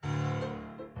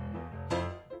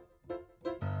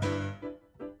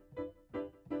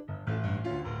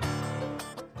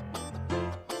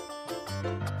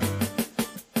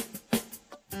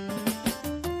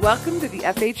Welcome to the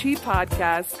FHE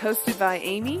podcast, hosted by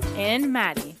Amy and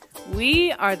Maddie.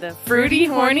 We are the Fruity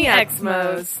Horny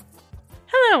Exmos.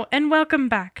 Hello, and welcome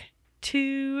back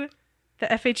to the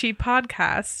FHE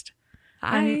podcast.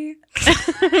 Hi.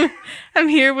 I'm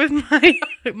here with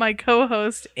my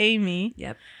co-host, Amy.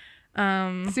 Yep.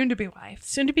 Soon to be wife.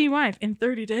 Soon to be wife in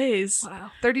 30 days.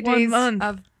 Wow. 30 1 days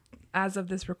month. as of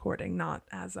this recording, not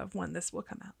as of when this will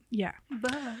come out. Yeah.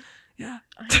 Yeah.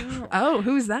 I know. Oh,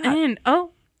 who's that? And,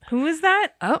 who is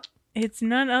that? Oh. It's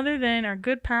none other than our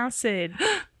good pal, Sid.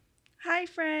 Hi,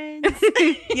 friends.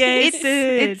 Yay,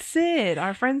 Sid. It's Sid,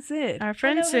 our friend Sid. Our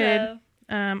friend Hello, Sid.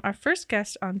 hello. Our first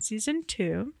guest on season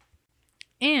 2.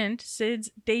 And Sid's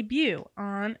debut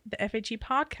on the FHE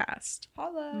podcast.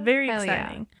 Holla. Very Hell yeah.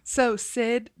 exciting. So,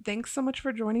 Sid, thanks so much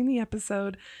for joining the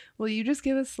episode. Will you just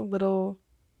give us a little,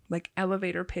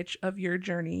 elevator pitch of your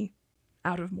journey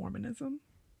out of Mormonism?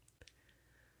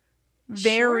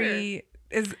 Very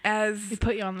as We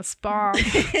put you on the spot.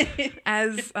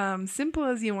 as simple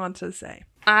as you want to say.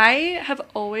 I have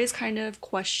always kind of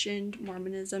questioned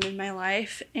Mormonism in my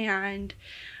life, and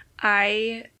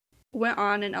I went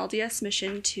on an LDS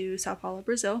mission to Sao Paulo,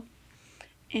 Brazil,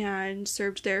 and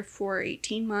served there for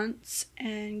 18 months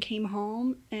and came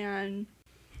home and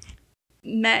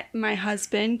met my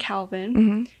husband, Calvin,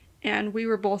 Mm-hmm. and we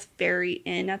were both very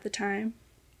in at the time.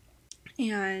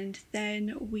 And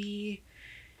then we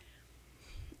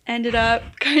ended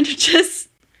up kind of just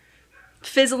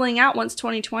fizzling out once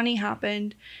 2020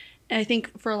 happened. And I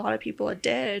think for a lot of people it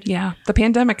did. Yeah, the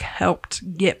pandemic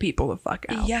helped get people the fuck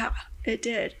out. Yeah, it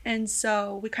did. And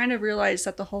so we kind of realized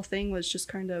that the whole thing was just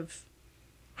kind of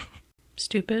a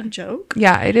Stupid. joke.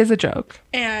 Yeah, it is a joke.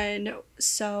 And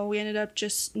so we ended up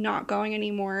just not going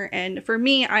anymore. And for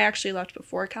me, I actually left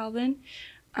before Calvin.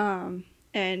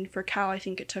 And for Cal, I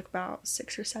think it took about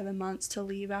 6 or 7 months to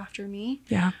leave after me.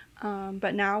 Yeah.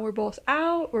 But now we're both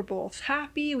out. We're both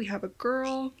happy. We have a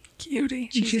girl. Cutie.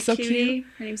 She's so a cute. cutie.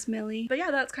 Her name's Millie. But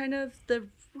yeah, that's kind of the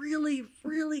really,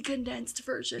 really condensed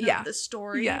version of the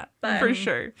story. Yeah, but for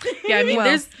sure. Yeah, I mean,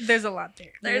 Well, there's a lot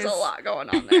there. there's a lot going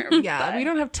on there. Yeah, but we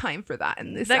don't have time for that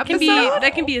in this That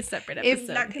episode. can be a separate If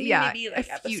episode. that can Yeah, maybe like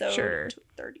a episode future.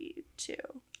 32.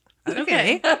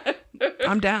 Okay.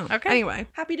 I'm down. Okay. Anyway.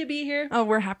 Happy to be here. Oh,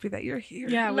 we're happy that you're here.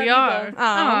 Yeah, Love we you are. both.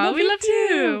 Aw, we love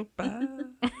you. Bye.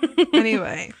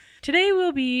 Anyway. Today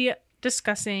we'll be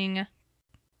discussing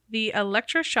the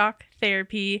electroshock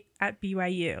therapy at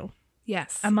BYU,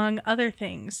 Yes. among other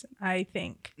things, I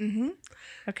think. Mm-hmm.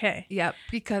 Okay. Yep.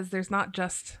 Because there's not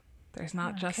just the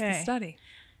Okay. study.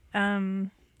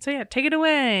 So yeah, take it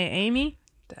away, Amy.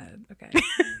 Dead. Okay.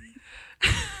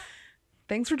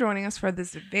 Thanks for joining us for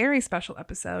this very special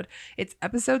episode. It's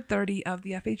episode 30 of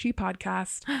the FHE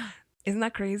podcast. Isn't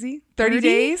that crazy? 30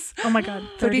 days? Oh my god.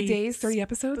 30 days, 30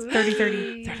 episodes?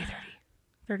 30.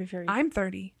 30. I'm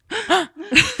 30.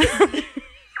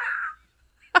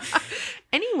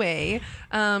 Anyway,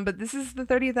 but this is the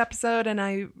 30th episode, and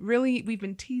we've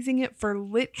been teasing it for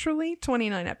literally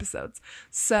 29 episodes.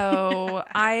 So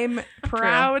I'm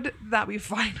proud that we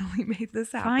finally made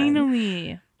this happen.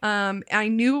 Finally. I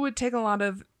knew it would take a lot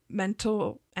of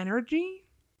mental energy,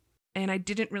 and I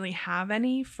didn't really have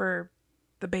any for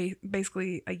the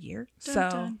basically a year.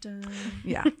 Dun, dun, dun.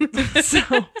 Yeah.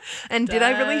 And did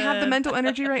I really have the mental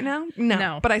energy right now?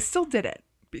 No. But I still did it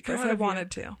because Proud I of you.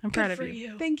 wanted to. I'm proud Good of for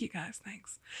you. Thank you guys.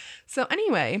 Thanks. So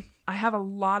anyway, I have a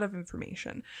lot of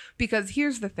information because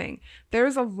here's the thing.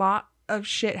 There's a lot of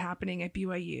shit happening at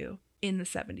BYU in the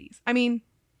 70s. I mean,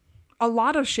 a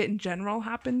lot of shit in general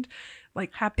happened.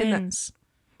 Happens.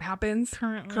 Happens.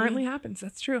 Currently happens.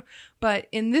 That's true. But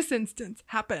in this instance,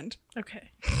 happened.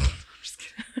 Okay. I'm just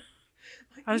kidding.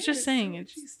 I was just saying,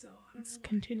 it's it's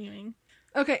continuing.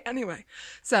 Okay, anyway.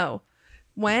 So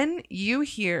when you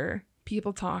hear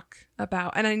people talk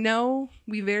about, and I know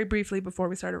we very briefly before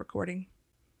we started recording,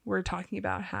 we're talking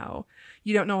about how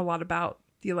you don't know a lot about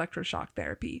the electroshock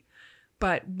therapy,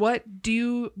 but what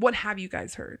have you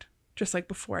guys heard? Just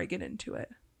before I get into it.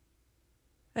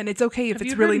 And it's okay if Have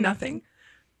it's you really heard nothing.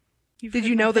 You've Did heard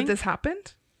you know that nothing? this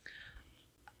happened?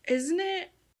 Isn't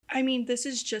it? I mean, this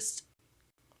is just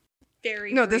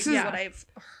very No, this brief is- what I've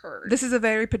heard. This is a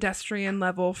very pedestrian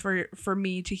level for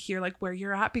me to hear where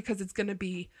you're at, because it's going to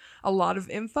be a lot of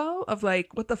info of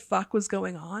what the fuck was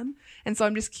going on. And so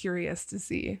I'm just curious to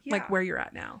see Yeah. where you're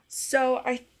at now. So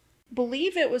I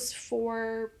believe it was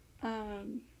for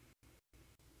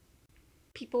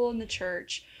people in the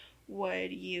church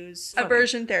would use Funny.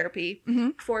 aversion therapy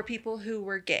Mhm. for people who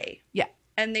were gay. Yeah.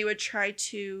 And they would try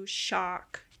to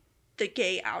shock the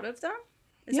gay out of them.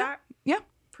 Is Yeah. that? Yeah.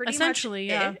 pretty Essentially,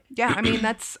 much yeah. it. Yeah, I mean,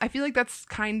 I feel like that's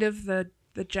kind of the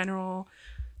general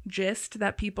gist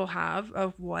that people have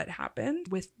of what happened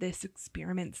with this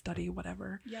experiment, study,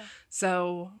 whatever. Yeah.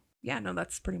 So yeah, no,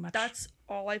 that's pretty much. That's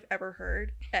all I've ever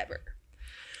heard, ever.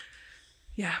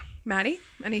 Yeah. Maddie,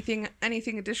 anything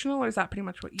additional, or is that pretty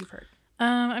much what you've heard?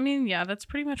 I mean, yeah, that's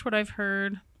pretty much what I've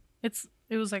heard.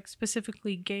 It was like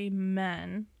specifically gay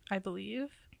men, I believe,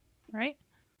 right?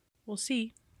 We'll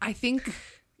see. I think,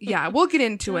 yeah, we'll get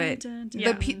into Dun, it. dun, dun.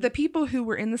 Yeah. The people who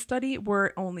were in the study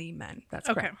were only men. That's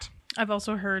Okay. correct. I've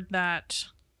also heard that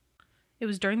it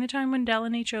was during the time when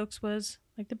Dallin H. Oaks was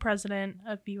like the president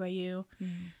of BYU,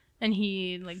 and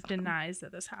he like denies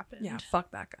that this happened. Yeah,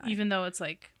 fuck that guy. Even though it's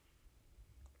like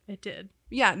it did.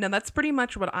 Yeah, no, that's pretty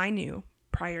much what I knew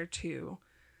prior to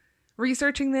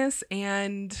researching this.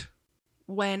 And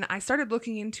when I started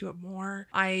looking into it more,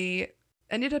 I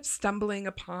ended up stumbling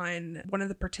upon one of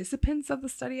the participants of the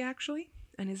study, actually.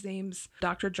 And his name's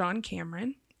Dr. John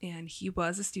Cameron. And he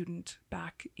was a student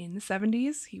back in the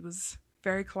 70s. He was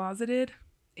very closeted.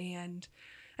 And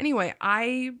anyway,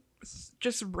 I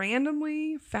just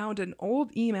randomly found an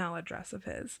old email address of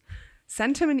his,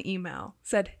 sent him an email,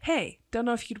 said, hey, don't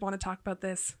know if you'd want to talk about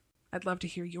this. I'd love to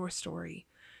hear your story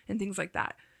and things like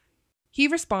that. He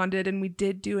responded, and we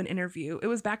did do an interview. It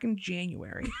was back in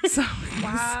January, so it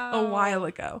was a while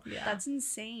ago. Yeah. That's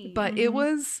insane. But it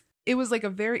was like a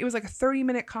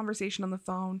 30-minute conversation on the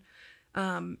phone.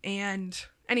 And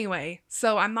anyway,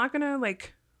 so I'm not gonna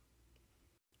like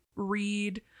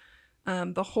read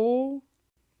the whole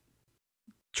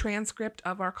transcript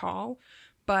of our call,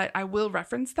 but I will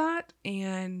reference that.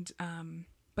 And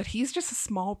but he's just a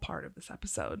small part of this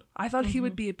episode. I thought he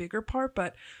would be a bigger part,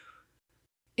 but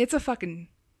it's a fucking,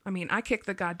 I mean, I kicked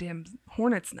the goddamn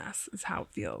hornet's nest is how it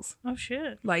feels. Oh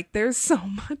shit. Like, there's so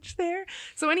much there.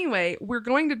 So anyway, we're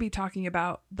going to be talking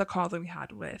about the call that we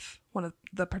had with one of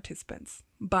the participants.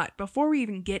 But before we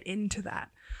even get into that,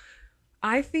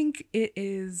 I think it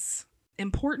is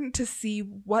important to see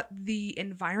what the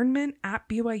environment at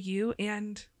BYU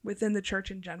and within the church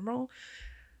in general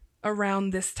around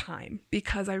this time,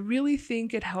 because I really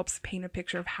think it helps paint a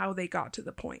picture of how they got to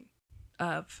the point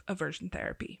of aversion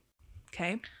therapy.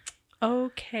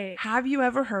 Okay. Have you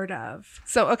ever heard of?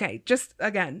 So okay, just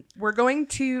again, we're going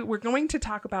to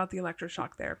talk about the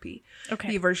electroshock therapy,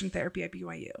 the aversion therapy at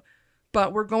BYU,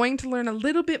 but we're going to learn a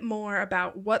little bit more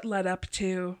about what led up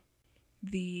to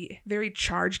the very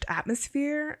charged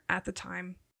atmosphere at the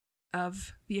time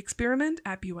of the experiment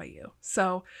at BYU.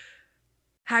 So,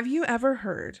 have you ever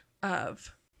heard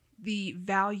of the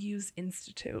Values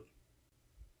Institute?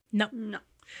 No.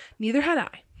 Neither had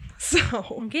I.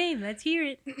 So, Okay, let's hear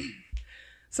it.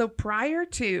 So prior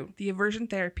to the aversion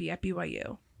therapy at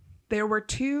BYU, there were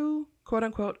two quote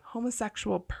unquote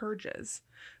homosexual purges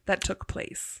that took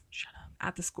place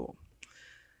at the school.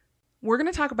 We're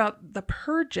going to talk about the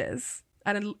purges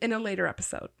in a later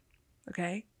episode.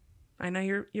 Okay. I know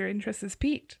your interest is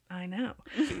piqued. I know.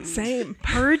 Same.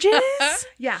 Purges?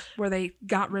 Yeah. Where they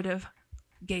got rid of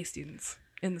gay students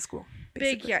in the school.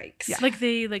 Big basically. yikes. Yeah. Like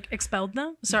they like expelled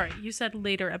them? Sorry, you said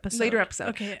later episode. Later episode.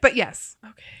 Okay. But yes,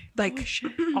 Okay. like Oh,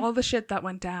 shit. all the shit that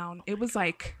went down, it was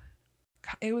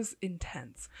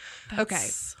intense.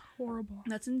 That's horrible.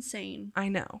 That's insane. I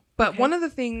know. But one of the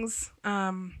things,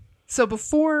 so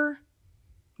before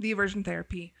the aversion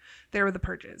therapy, there were the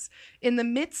purges. In the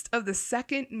midst of the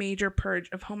second major purge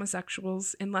of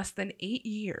homosexuals in less than 8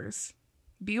 years,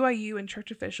 BYU and church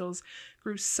officials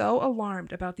grew so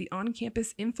alarmed about the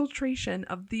on-campus infiltration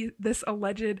of this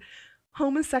alleged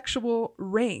homosexual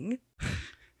ring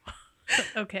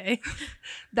Okay.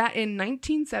 that in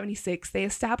 1976 they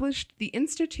established the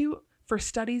Institute for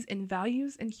Studies in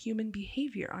Values and Human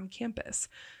Behavior on campus,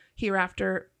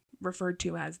 hereafter referred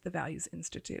to as the Values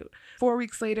Institute. 4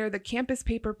 weeks later, the campus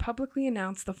paper publicly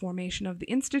announced the formation of the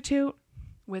institute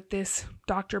with this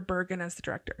Dr. Bergen as the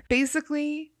director.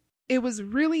 Basically, it was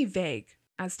really vague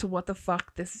as to what the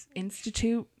fuck this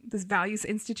Values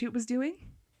Institute was doing.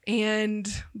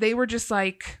 And they were just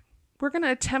like, we're going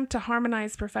to attempt to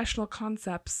harmonize professional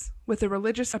concepts with a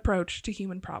religious approach to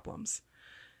human problems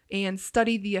and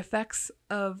study the effects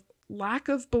of lack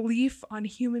of belief on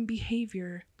human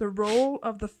behavior, the role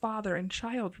of the father in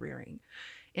child rearing,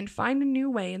 and find a new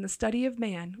way in the study of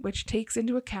man which takes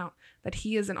into account that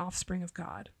he is an offspring of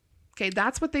God. Okay,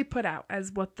 that's what they put out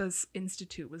as what this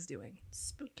institute was doing.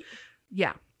 Spooky.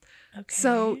 Yeah. Okay.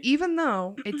 So even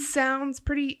though it sounds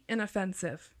pretty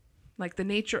inoffensive, like the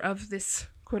nature of this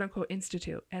quote-unquote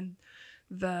institute, and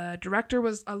the director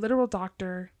was a literal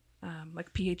doctor,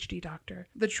 like PhD doctor,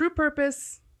 the true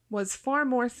purpose was far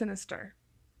more sinister.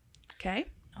 Okay?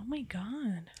 Oh my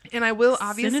God. And I will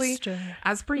obviously, Sinister.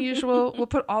 as per usual, we'll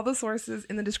put all the sources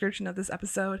in the description of this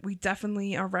episode. We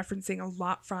definitely are referencing a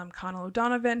lot from Conall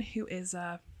O'Donovan, who is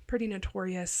a pretty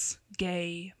notorious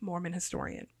gay Mormon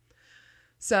historian.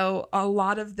 So a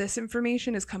lot of this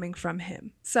information is coming from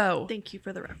him. So Thank you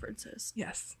for the references.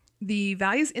 yes, the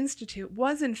Values Institute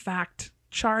was in fact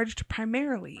charged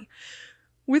primarily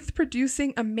with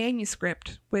producing a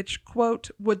manuscript which, quote,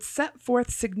 would set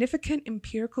forth significant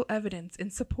empirical evidence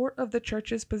in support of the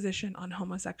church's position on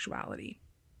homosexuality.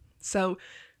 So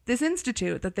this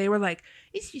institute that they were like,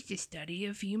 it's just a study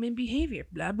of human behavior,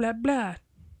 blah, blah, blah.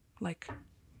 Like,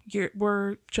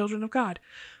 we're children of God.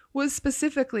 Was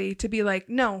specifically to be like,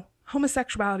 no,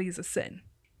 homosexuality is a sin.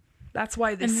 That's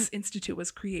why this institute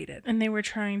was created. And they were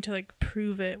trying to like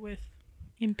prove it with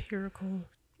empirical.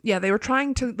 Yeah, they were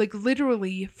trying to like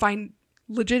literally find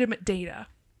legitimate data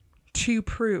to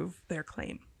prove their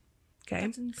claim. Okay.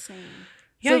 That's insane.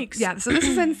 Yikes. So this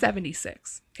is in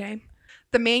 76. Okay.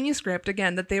 The manuscript,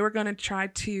 again, that they were going to try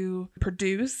to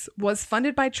produce was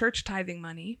funded by church tithing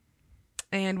money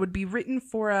and would be written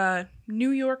for a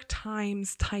New York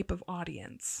Times type of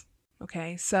audience.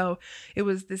 Okay, so it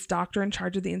was this doctor in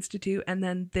charge of the institute and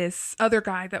then this other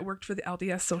guy that worked for the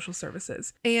LDS Social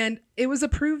Services. And it was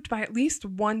approved by at least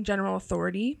one general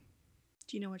authority.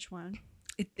 Do you know which one?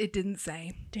 It didn't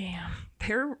say. Damn.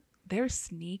 They're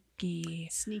sneaky.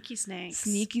 Sneaky snakes.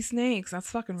 Sneaky snakes. That's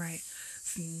fucking right.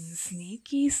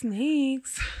 Sneaky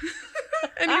snakes.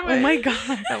 Anyway, Oh my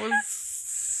God. that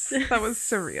was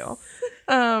surreal.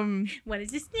 What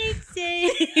does the snake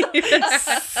say?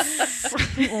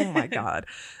 Oh my God.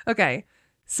 Okay.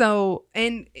 So,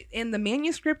 and the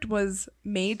manuscript was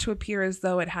made to appear as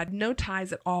though it had no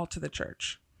ties at all to the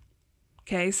church.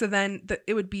 Okay. So then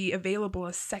it would be available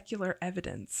as secular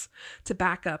evidence to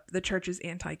back up the church's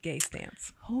anti-gay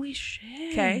stance. Holy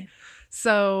shit. Okay.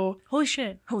 So, Holy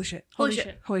shit. holy shit. Holy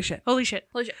shit. Holy shit. Holy shit.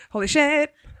 Holy shit. Holy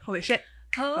shit. Holy shit.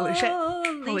 Holy shit.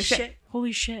 Holy shit.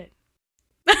 Holy shit.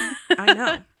 I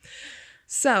know.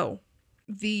 So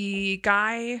the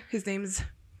guy, his name's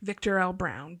Victor L.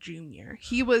 Brown Jr.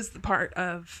 He was the part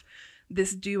of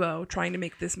this duo trying to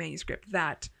make this manuscript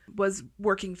that was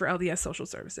working for LDS Social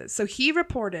Services. So he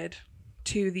reported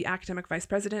to the academic vice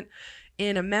president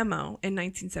in a memo in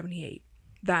 1978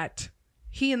 that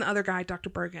he and the other guy, Dr.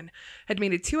 Bergen, had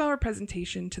made a 2-hour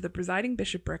presentation to the presiding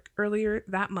bishopric earlier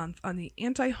that month on the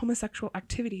anti-homosexual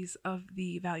activities of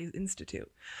the Values Institute.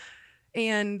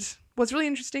 And what's really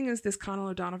interesting is this Conall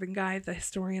O'Donovan guy, the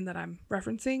historian that I'm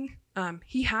referencing,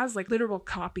 he has like literal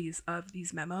copies of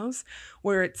these memos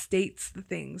where it states the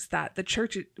things that the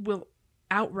church will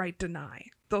outright deny.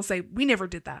 They'll say, we never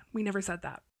did that. We never said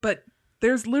that. But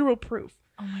there's literal proof.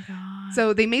 Oh my God.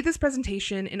 So they made this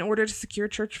presentation in order to secure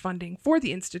church funding for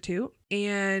the institute.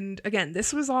 And again,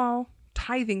 this was all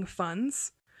tithing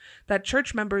funds that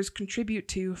church members contribute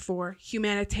to for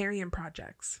humanitarian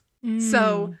projects.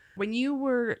 So when you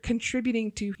were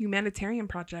contributing to humanitarian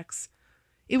projects,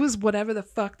 it was whatever the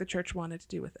fuck the church wanted to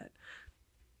do with it.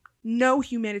 No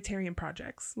humanitarian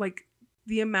projects. Like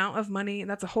the amount of money, and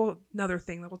that's a whole nother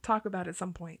thing that we'll talk about at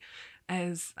some point,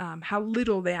 as how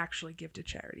little they actually give to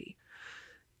charity.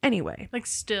 Anyway. Like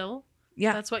still?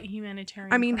 Yeah. That's what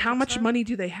humanitarian I mean, how much projects are? money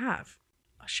do they have?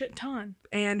 A shit ton.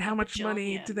 And how much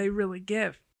money bajillion. do they really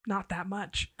give? Not that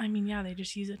much. I mean, yeah, they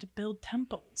just use it to build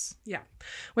temples. Yeah,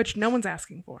 which no one's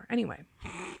asking for. Anyway,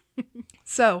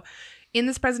 so in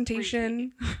this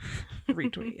presentation,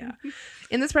 retweet, yeah.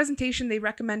 In this presentation, they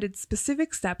recommended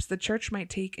specific steps the church might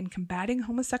take in combating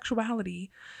homosexuality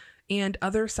and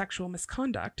other sexual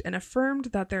misconduct, and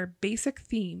affirmed that their basic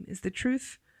theme is that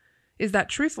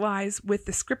truth lies with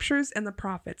the scriptures and the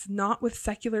prophets, not with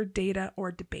secular data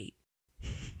or debate.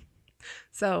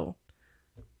 So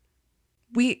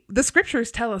the scriptures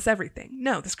tell us everything.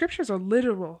 No, the scriptures are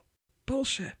literal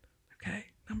bullshit. Okay,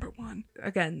 number one.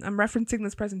 Again, I'm referencing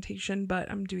this presentation,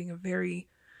 but I'm doing a very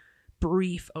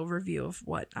brief overview of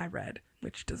what I read,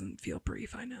 which doesn't feel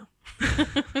brief, I know.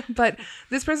 But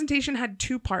this presentation had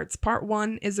 2 parts. Part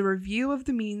 1 is a review of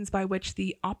the means by which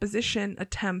the opposition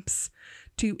attempts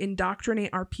to indoctrinate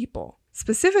our people,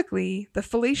 specifically the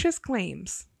fallacious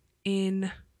claims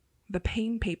in the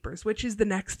Payne Papers, which is the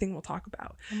next thing we'll talk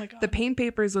about. Oh my God. The Payne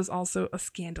Papers was also a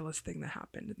scandalous thing that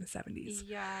happened in the 70s.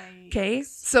 Yikes. Okay,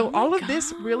 so Oh my all of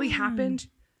this really God. happened.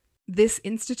 This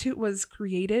institute was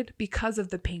created because of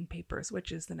the Payne Papers,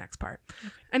 which is the next part.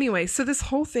 Okay. Anyway, so this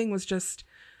whole thing was just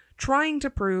trying to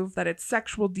prove that it's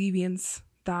sexual deviance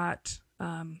that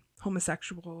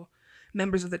homosexual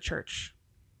members of the church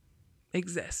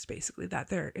exist, basically, that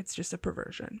it's just a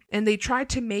perversion. And they tried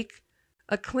to make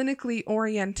a clinically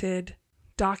oriented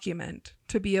document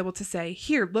to be able to say,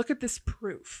 here, look at this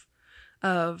proof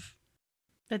of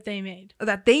That they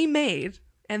made.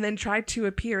 And then tried to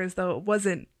appear as though it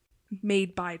wasn't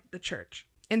made by the church.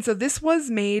 And so this was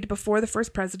made before the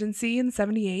first presidency in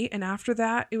 78, and after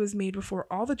that it was made before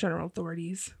all the general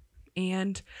authorities,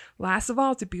 and last of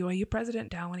all to BYU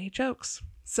president Dallin H. Oaks.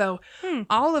 So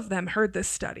all of them heard this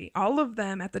study. All of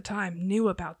them at the time knew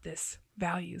about this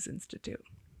Values Institute.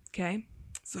 Okay?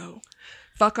 So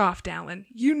fuck off, Dallin.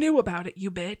 You knew about it, you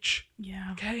bitch. Yeah.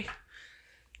 Okay?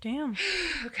 Damn.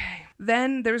 Okay.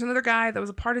 Then there was another guy that was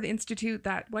a part of the institute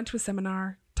that went to a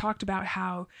seminar, talked about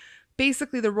how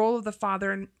basically the role of the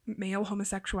father in male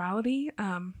homosexuality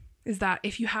is that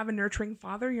if you have a nurturing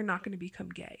father, you're not going to become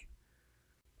gay.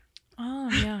 Oh,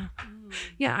 yeah.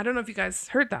 Yeah, I don't know if you guys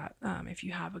heard that. If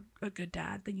you have a good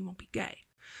dad, then you won't be gay.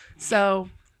 So,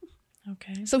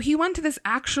 Okay. so he went to this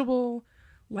actual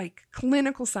like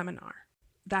clinical seminar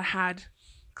that had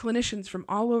clinicians from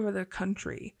all over the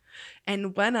country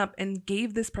and went up and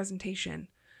gave this presentation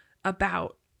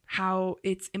about how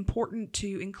it's important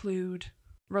to include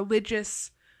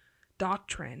religious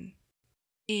doctrine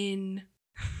in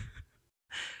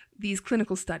these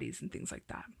clinical studies and things like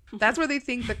that. That's where they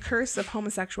think the curse of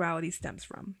homosexuality stems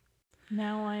from.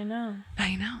 Now I know.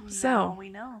 I know. Now So we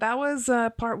know. that was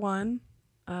part one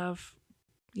of,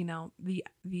 you know, the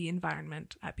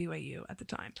environment at BYU at the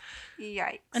time.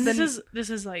 Yikes. And Then- this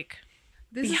is like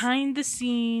This is, behind the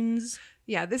scenes.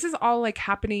 yeah, this is all like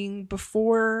happening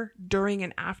before, during,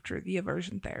 and after the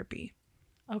aversion therapy.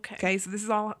 Okay. Okay, so this is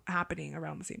all happening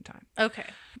around the same time. Okay.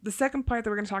 The second part that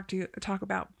we're going to talk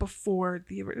about before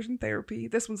the aversion therapy,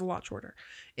 this one's a lot shorter,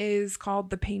 is called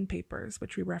the Pain Papers,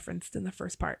 which we referenced in the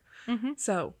first part. Mm-hmm.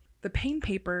 So the Pain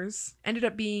Papers ended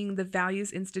up being the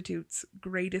Values Institute's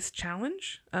greatest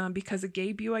challenge because a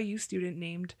gay BYU student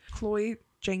named Chloe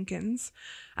Jenkins.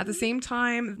 At the same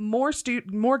time, more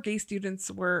gay students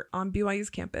were on BYU's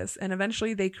campus, and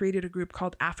eventually they created a group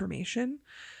called Affirmation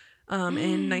in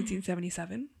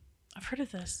 1977. I've heard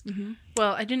of this. Mm-hmm.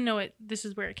 Well, I didn't know it. This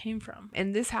is where it came from.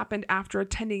 And this happened after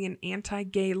attending an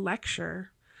anti-gay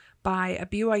lecture by a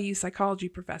BYU psychology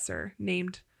professor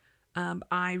named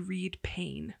I. Reed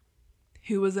Payne,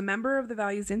 who was a member of the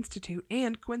Values Institute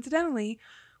and coincidentally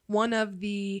one of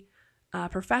the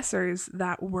professors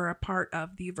that were a part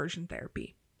of the aversion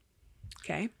therapy.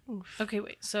 Okay. Okay,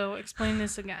 wait. So explain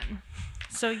this again.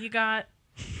 So you got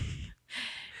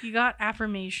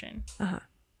Affirmation.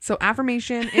 So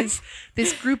Affirmation is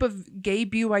this group of gay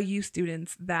BYU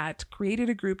students that created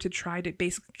a group to try to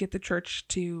basically get the church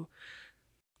to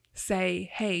say,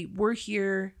 hey, we're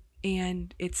here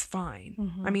and it's fine.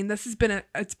 Mm-hmm. I mean,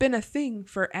 it's been a thing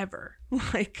forever,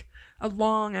 like a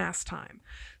long ass time.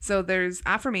 So there's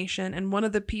Affirmation, and one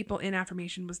of the people in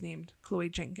Affirmation was named Chloe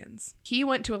Jenkins. He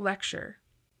went to a lecture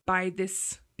by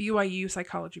this BYU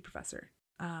psychology professor.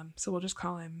 So we'll just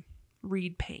call him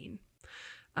Reed Payne.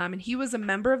 And he was a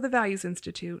member of the Values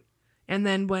Institute and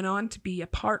then went on to be a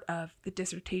part of the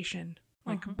dissertation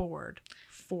board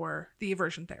for the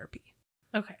aversion therapy.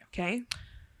 Okay. Okay?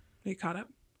 Are you caught up?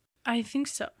 I think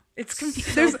so. It's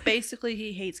confusing. So basically,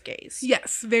 he hates gays.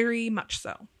 Yes, very much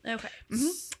so. Okay.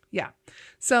 Mhm. Yeah.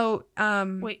 So,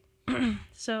 Wait.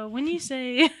 So when you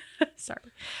say,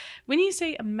 when you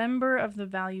say a member of the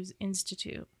Values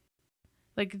Institute,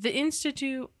 like the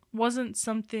institute wasn't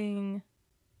something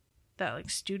that like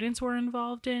students were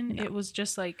involved in. No. It was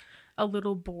just like a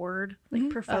little board Like Mhm.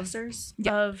 professors.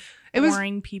 of It was-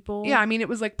 boring people. yeah, I mean, it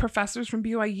was like professors from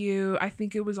BYU. I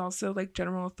think it was also like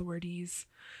general authorities.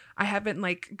 I haven't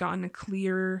like gotten a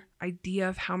clear idea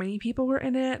of how many people were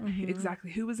in it, Mhm.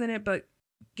 exactly who was in it, but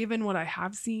given what I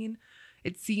have seen,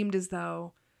 it seemed as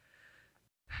though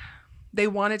they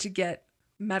wanted to get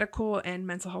medical and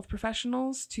mental health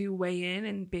professionals to weigh in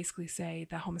and basically say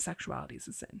that homosexuality is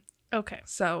a sin. Okay.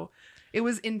 So it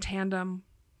was in tandem.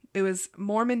 It was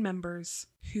Mormon members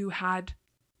who had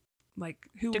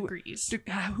Degrees.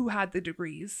 who had the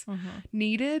degrees Mhm.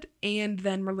 needed, and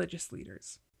then religious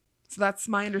leaders. So that's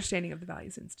my understanding of the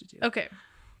Values Institute. Okay.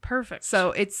 Perfect.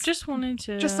 So it's just wanted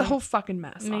to just a whole fucking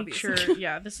mess. make obviously. sure.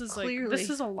 Yeah, this is Clearly. this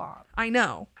is a lot. I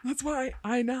know. That's why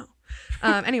I know.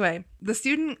 Anyway, the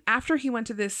student, after he went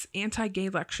to this anti-gay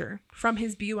lecture from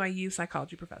his BYU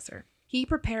psychology professor, he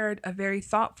prepared a very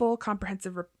thoughtful,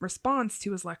 comprehensive response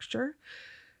to his lecture,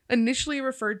 initially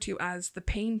referred to as the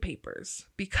Pain Papers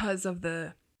because of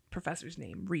the professor's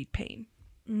name, Reed Payne.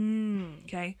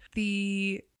 Okay.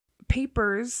 The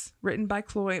papers written by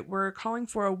Chloe were calling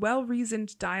for a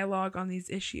well-reasoned dialogue on these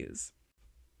issues.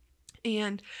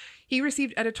 And he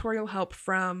received editorial help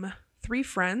from 3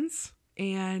 friends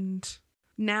and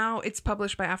Now it's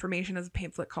published by Affirmation as a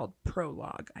pamphlet called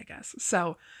Prologue, I guess.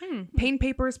 So Pain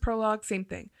Papers, Prologue, same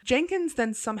thing. Jenkins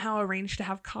then somehow arranged to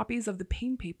have copies of the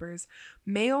Pain Papers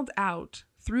mailed out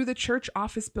through the church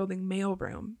office building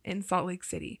mailroom in Salt Lake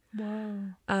City.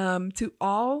 Whoa. To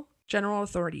all general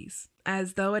authorities,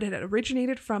 as though it had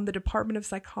originated from the Department of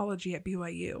Psychology at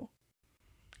BYU.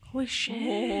 Holy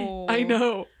shit. Oh. I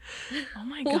know. Oh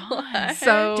my god.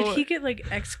 So did he get like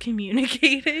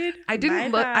excommunicated? I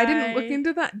didn't look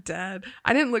into that. Dead.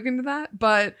 I didn't look into that,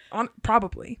 but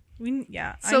probably.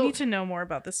 I So- need to know more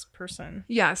about this person.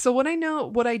 Yeah. So what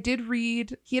I did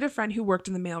read, he had a friend who worked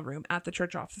in the mailroom at the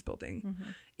church office building,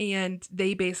 and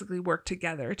they basically worked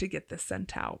together to get this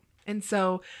sent out. And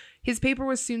so his paper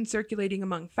was soon circulating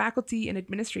among faculty and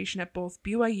administration at both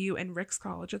BYU and Ricks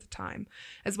College at the time,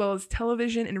 as well as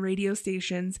television and radio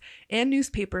stations and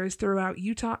newspapers throughout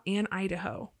Utah and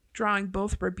Idaho, drawing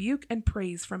both rebuke and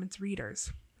praise from its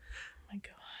readers. Oh my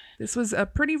god. This was a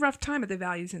pretty rough time at the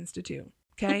Values Institute.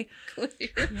 Okay.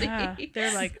 Clearly. Yeah.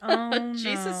 They're like, oh no.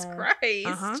 Jesus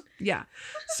Christ. Yeah.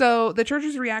 So the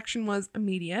church's reaction was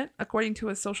immediate. According to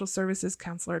a social services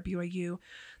counselor at BYU,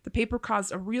 the paper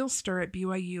caused a real stir at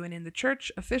BYU, and in the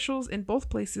church, officials in both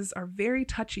places are very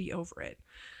touchy over it.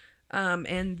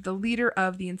 And the leader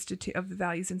of the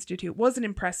Values Institute wasn't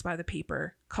impressed by the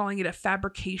paper, calling it a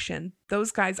fabrication.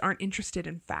 Those guys aren't interested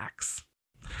in facts.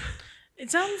 It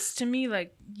sounds to me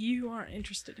like you aren't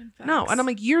interested in facts. No, and I'm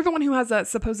like, you're the one who has a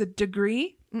supposed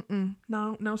degree?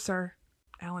 No, sir.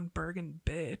 Alan Bergen,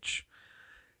 bitch.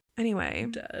 Anyway.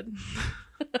 Dead.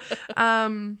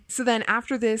 So then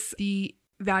after this, the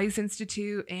Values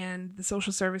Institute and the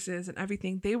social services and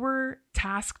everything, they were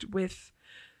tasked with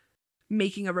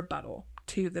making a rebuttal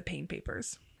to the Pain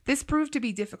Papers. This proved to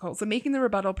be difficult. So making the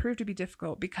rebuttal proved to be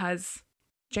difficult because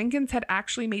Jenkins had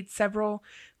actually made several,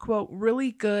 quote,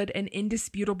 really good and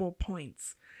indisputable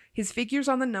points. His figures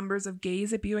on the numbers of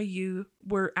gays at BYU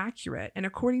were accurate, and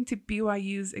according to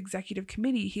BYU's executive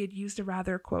committee, he had used a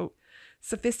rather, quote,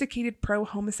 sophisticated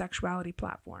pro-homosexuality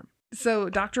platform. So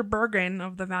Dr. Bergen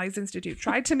of the Values Institute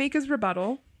tried to make his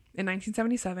rebuttal in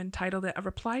 1977, titled it A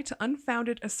Reply to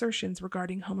Unfounded Assertions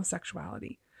Regarding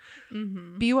Homosexuality.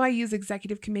 BYU's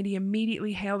executive committee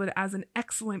immediately hailed it as an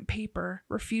excellent paper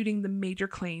refuting the major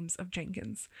claims of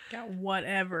Jenkins. Yeah,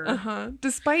 whatever.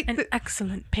 Despite an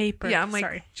excellent paper. Yeah, I'm like,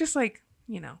 sorry.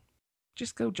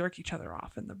 just go jerk each other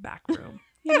off in the back room.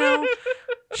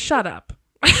 Shut up.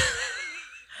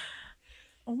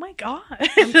 Oh my god.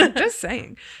 I'm just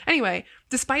saying. Anyway,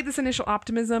 despite this initial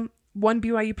optimism, one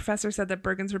BYU professor said that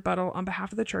Bergen's rebuttal on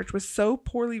behalf of the church was so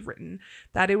poorly written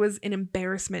that it was an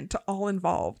embarrassment to all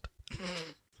involved.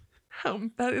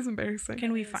 That is embarrassing.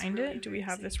 Can we find it? Do we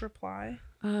have this reply?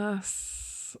 I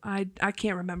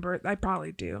can't remember. I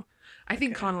probably do. I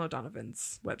think Connell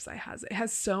O'Donovan's website has it. It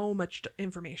has so much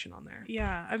information on there.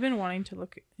 Yeah, I've been wanting to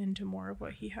look into more of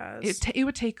what he has. It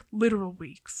would take literal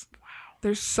weeks. Wow.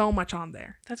 There's so much on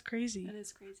there. That's crazy. That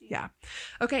is crazy. Yeah.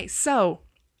 Okay, so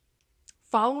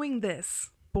following this,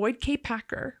 Boyd K.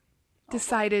 Packer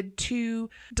decided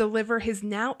to deliver his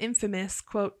now infamous,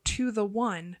 quote, to the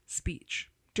one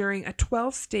speech during a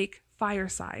 12-stake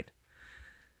fireside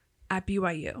at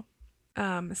BYU,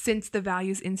 since the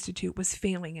Values Institute was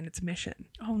failing in its mission.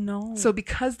 Oh, no. So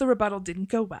because the rebuttal didn't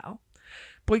go well,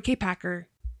 Boyd K. Packer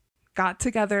got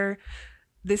together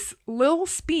this little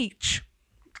speech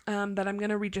that I'm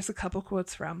going to read just a couple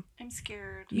quotes from. I'm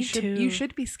scared. You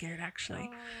should be scared, actually.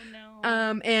 Oh,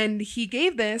 no. And he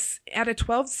gave this at a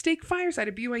 12-stake fireside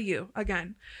at BYU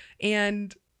again.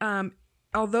 And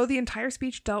although the entire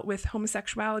speech dealt with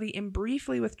homosexuality and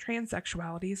briefly with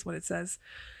transsexuality is what it says,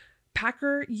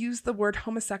 Packer used the word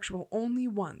homosexual only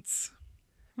once,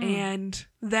 and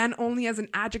then only as an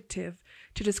adjective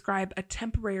to describe a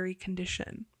temporary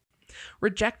condition,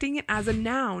 rejecting it as a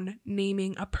noun,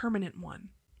 naming a permanent one.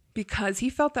 Because he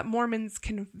felt that Mormons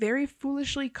can very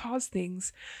foolishly cause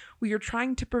things we are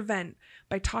trying to prevent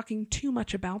by talking too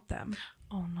much about them.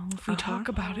 Oh no, if we talk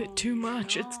about it too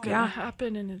much, it's going to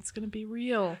happen and it's going to be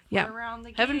real. Yeah. Around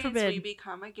the Heaven gays, forbid. we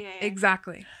become a gay.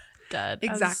 Exactly. Dead.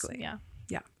 Exactly. Yeah.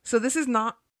 Yeah. So this is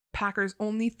not Packer's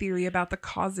only theory about the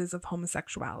causes of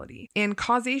homosexuality. And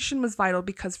causation was vital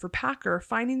because for Packer,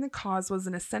 finding the cause was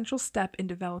an essential step in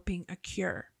developing a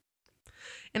cure.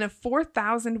 In a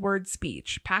 4,000-word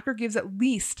speech, Packer gives at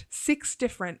least 6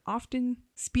 different, often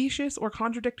specious or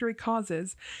contradictory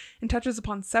causes and touches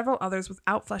upon several others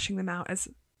without fleshing them out as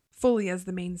fully as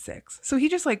the main 6. So he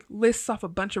just lists off a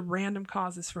bunch of random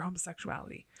causes for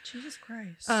homosexuality. Jesus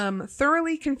Christ.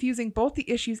 Thoroughly confusing both the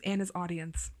issues and his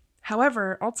audience.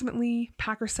 However, ultimately,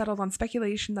 Packer settled on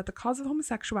speculation that the cause of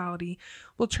homosexuality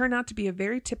will turn out to be a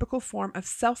very typical form of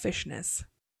selfishness.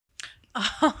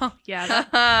 Oh, yeah,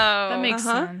 that makes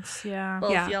Uh-huh. sense. Yeah.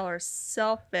 Both Yeah. y'all are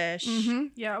selfish.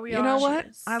 Yeah, we You are. know what?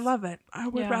 I love it. I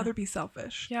would Yeah. rather be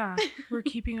selfish. Yeah, we're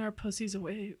keeping our pussies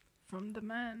away from the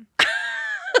men.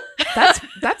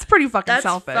 That's pretty fucking That's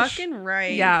selfish. fucking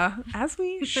right. Yeah, as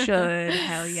we should.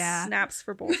 Hell yeah. Snaps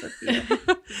for both of you.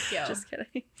 Yeah. Just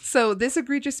kidding. So this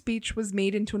egregious speech was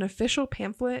made into an official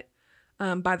pamphlet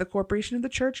by the Corporation of the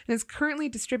Church and is currently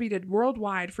distributed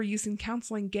worldwide for use in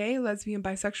counseling gay, lesbian,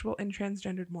 bisexual, and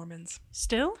transgendered Mormons.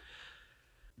 Still?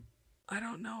 I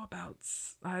don't know,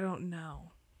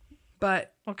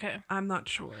 but Okay. I'm not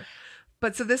sure.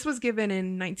 But so this was given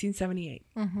in 1978,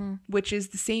 which is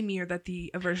the same year that the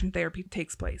aversion therapy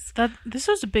takes place. This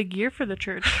was a big year for the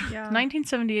church. Yeah.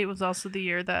 1978 was also the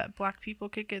year that Black people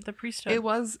could get the priesthood. It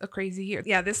was a crazy year.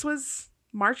 Yeah, this was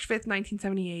March 5th,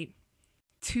 1978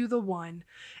 to the one,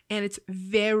 and it's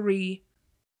very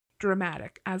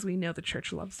dramatic, as we know the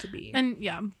church loves to be. And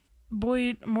yeah,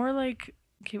 Boyd, more like...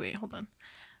 Okay, wait, hold on.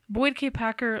 Boyd K.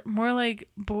 Packer, more like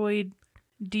Boyd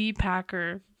D.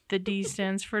 Packer. The D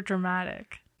stands for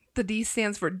dramatic. The D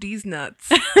stands for D's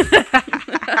nuts.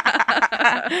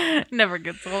 Never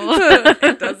gets old.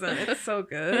 It doesn't. It's so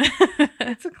good.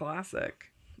 It's a classic.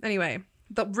 Anyway,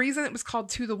 the reason it was called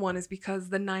To the One is because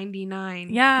the 99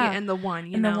 Yeah. and the one,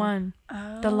 you And know. the one.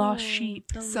 The lost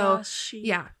sheep. The So, lost sheep.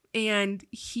 Yeah. And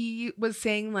he was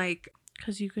saying like,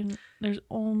 Because there's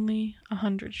only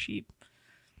 100 sheep.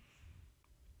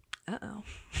 uh-oh.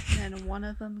 And one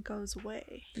of them goes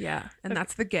away, Yeah. And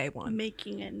that's the gay one.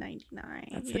 making it 99.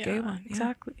 That's the gay one. Yeah.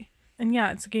 Exactly. And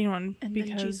yeah, it's a gay one And because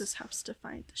then Jesus has to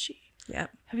find the sheep. Yeah.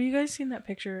 have you guys seen that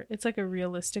picture? It's like a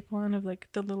realistic one of like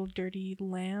the little dirty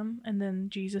lamb, and then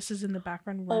Jesus is in the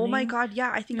background running. Oh my god,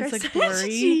 yeah, I think And I it's, like, sent it blurry.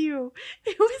 to you.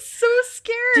 It was so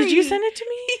scary. Did you send it to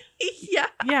me? Yeah.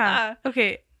 Yeah.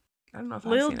 Okay. I don't know if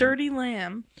I've Little seen it. dirty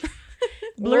lamb. Little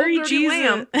Blurry dirty Jesus.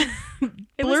 lamb.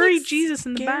 It was, Blurry like, Jesus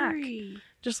in the back. scary.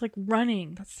 Just like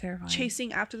running. That's terrifying.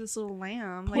 Chasing after this little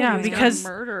lamb. Poor Like, Yeah, he was gonna because-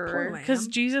 murder poor her. lamb. Because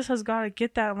Jesus has got to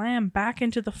get that lamb back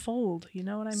into the fold. You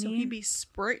know what I mean? So he'd be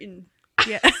sprinting.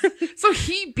 yeah. So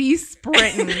he be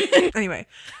sprinting. Anyway,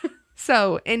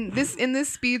 so in this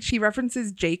speech, he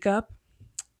references Jacob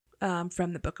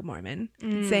from the Book of Mormon,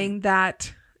 saying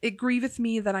that it grieveth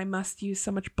me that I must use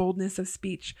so much boldness of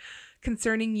speech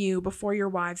concerning you before your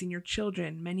wives and your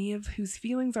children, many of whose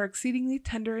feelings are exceedingly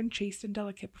tender and chaste and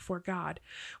delicate before God,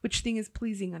 which thing is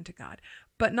pleasing unto God.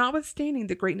 But notwithstanding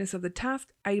the greatness of the task,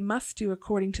 I must do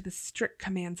according to the strict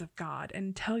commands of God,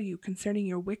 and tell you concerning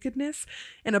your wickedness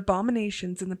and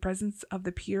abominations in the presence of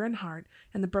the pure in heart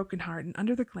and the broken heart, and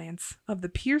under the glance of the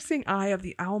piercing eye of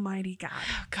the Almighty God.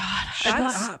 Oh, God. Shut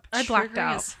up. I blacked Triggering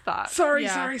out. as fuck. Sorry,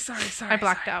 Yeah. sorry. I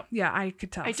blacked out. Yeah, I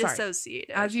could tell. I Sorry.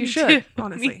 dissociated. As you Me should, too.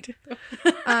 honestly. Me too.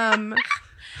 Um,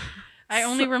 I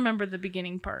only remember the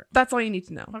beginning part. that's all you need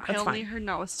to know. I That's only fine. heard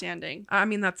notwithstanding. I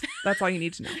mean, that's all you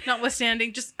need to know.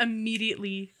 Notwithstanding, just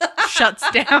immediately shuts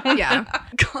down. Yeah.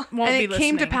 Won't And be it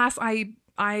came to listening. pass.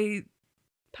 I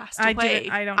Passed I away.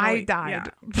 didn't. I don't know. I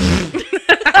died. Yeah.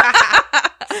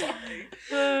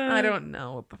 I don't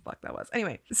know what the fuck that was.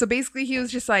 Anyway, so basically he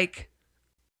was just like,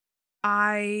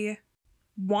 I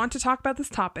want to talk about this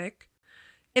topic.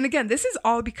 And again, this is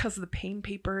all because of the Paine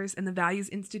Papers and the Values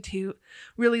Institute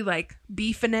really like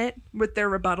beefing it with their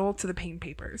rebuttal to the Paine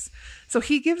Papers. So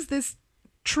he gives this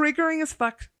triggering as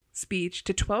fuck speech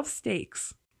to 12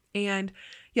 stakes. And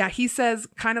yeah, he says,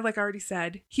 kind of like I already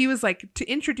said, he was like, to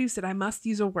introduce it, I must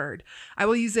use a word. I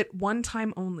will use it one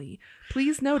time only.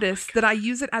 Please notice that I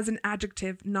use it as an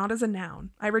adjective, not as a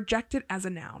noun. I reject it as a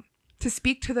noun. To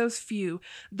speak to those few,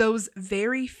 those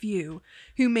very few,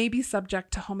 who may be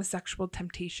subject to homosexual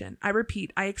temptation. I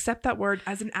repeat, I accept that word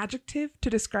as an adjective to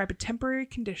describe a temporary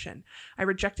condition. I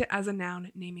reject it as a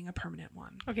noun, naming a permanent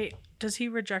one. Okay, does he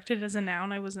reject it as a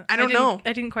noun? I don't didn't- know.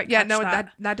 I didn't quite Yeah, catch no,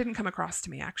 that. that didn't come across to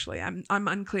me, actually. I'm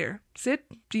unclear. Sid,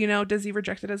 do you know, does he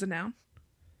reject it as a noun?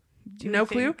 Do you No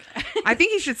clue? think? I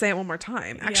think he should say it one more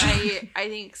time, actually. I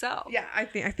think so. Yeah, I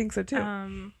think so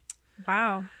too.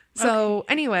 Wow. So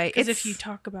anyway, Because it's if you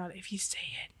talk about it, if you say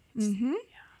it, Mhm. you'll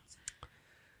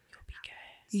be gay.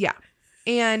 Yeah.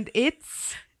 And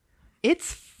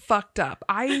it's fucked up.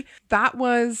 That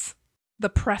was the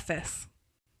preface.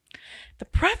 The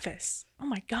preface. Oh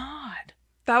my God.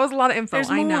 That was a lot of info. There's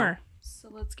I know. more. So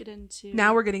let's get into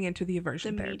Now we're getting into the the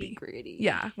aversion meaty therapy. gritty.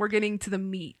 Yeah, we're getting to the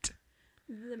meat.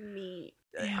 The meat.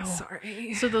 I'm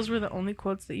sorry. So those were the only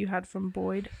quotes that you had from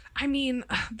Boyd? I mean,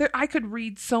 I could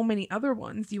read so many other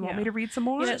ones. Do you want me to read some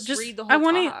more? Yeah, Just read the whole I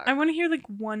want talk. to hear like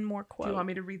one more quote. Do you want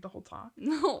me to read the whole talk?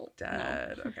 No.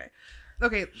 Dead. Okay.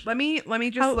 Okay, let me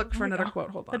just look for another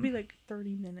quote. Hold on. That'd be like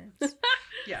 30 minutes.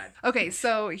 Yeah. Okay,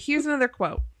 so here's another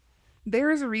quote.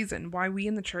 There is a reason why we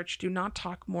in the church do not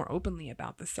talk more openly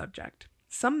about this subject.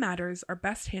 Some matters are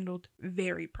best handled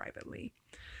very privately.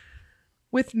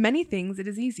 With many things, it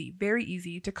is easy, very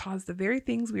easy, to cause the very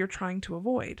things we are trying to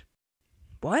avoid.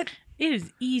 What? It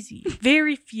is easy.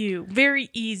 Very few. Very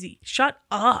easy. Shut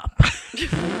up.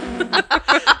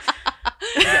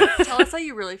 Tell us how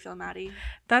you really feel, Maddie.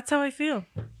 That's how I feel.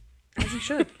 As you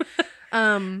should.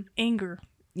 Anger.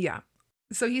 Yeah.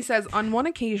 So he says, on one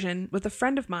occasion, with a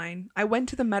friend of mine, I went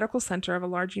to the medical center of a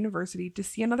large university to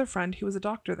see another friend who was a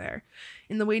doctor there.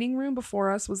 In the waiting room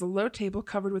before us was a low table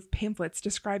covered with pamphlets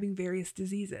describing various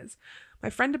diseases. My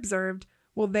friend observed,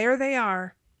 well, there they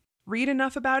are. Read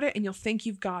enough about it and you'll think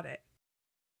you've got it.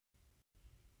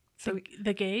 So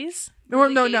The gays? or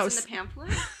The no, gays no. in the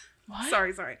pamphlet? What?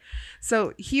 Sorry.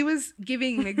 So he was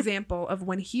giving an example of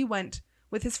when he went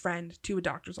with his friend to a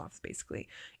doctor's office, basically.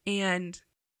 And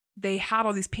they had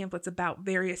all these pamphlets about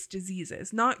various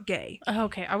diseases, not gay. Oh,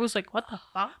 okay. I was like, what the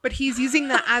fuck? But he's using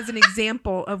that as an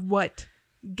example of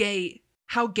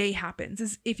how gay happens.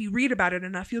 Is if you read about it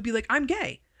enough, you'll be like, I'm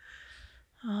gay.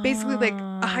 Basically, like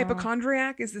a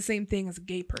hypochondriac is the same thing as a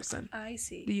gay person. I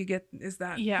see. Do you get, is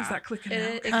that clicking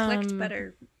It out? clicked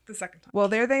better. The second time. Well,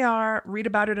 there they are. Read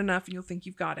about it enough and you'll think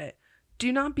you've got it.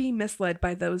 Do not be misled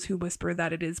by those who whisper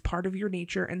that it is part of your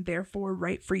nature and therefore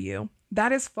right for you.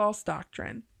 That is false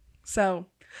doctrine. So,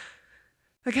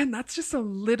 again, that's just a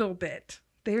little bit.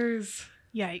 There's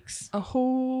Yikes. a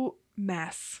whole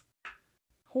mess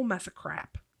of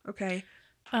crap. Okay.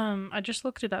 I just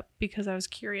looked it up because I was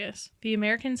curious. The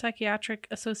American Psychiatric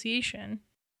Association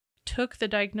took the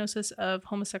diagnosis of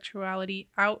homosexuality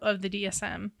out of the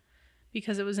DSM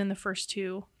because it was in the first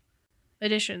two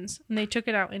editions, and they took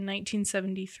it out in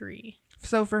 1973.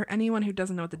 So for anyone who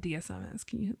doesn't know what the DSM is,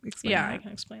 can you explain that? I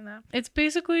can explain that. It's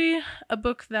basically a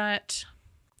book that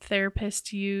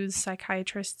therapists use,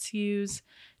 psychiatrists use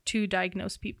to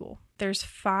diagnose people. There's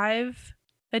 5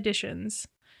 editions,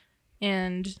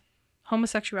 and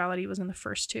homosexuality was in the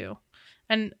first 2.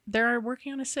 And they're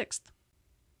working on a 6th.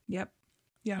 Yep.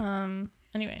 Yeah.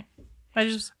 Anyway, I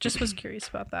just was curious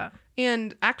about that.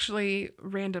 And actually,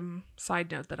 random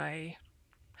side note that I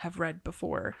have read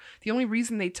before, the only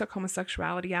reason they took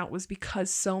homosexuality out was because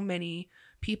so many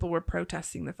people were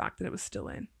protesting the fact that it was still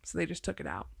in. So they just took it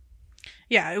out.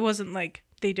 Yeah, it wasn't like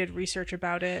they did research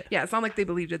about it. Yeah, it's not like they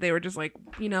believed it. They were just like,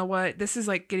 you know what? This is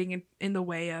like getting in the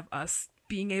way of us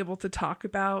being able to talk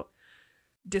about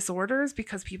disorders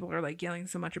because people are like yelling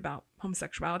so much about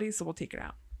homosexuality. So we'll take it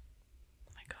out.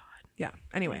 Oh my God. Yeah.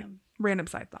 Anyway, random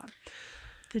side thought.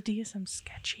 The DSM's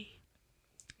sketchy.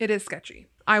 It is sketchy.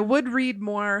 I would read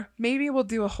more. Maybe we'll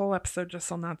do a whole episode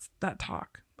just on that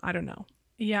talk. I don't know.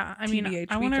 Yeah, I mean, TBH,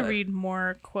 I we want to could. read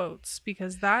more quotes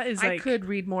because that is like... I could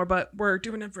read more, but we're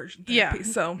doing aversion therapy, Yeah.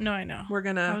 so No, I know. we're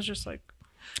gonna... I was just like...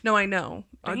 No, I know.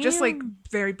 Just like Damn.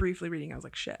 very briefly reading, I was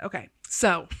like, shit. Okay,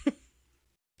 so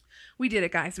we did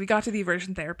it, guys. We got to the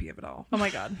aversion therapy of it all. Oh my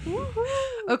God.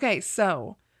 Okay,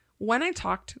 so when I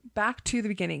talked back to the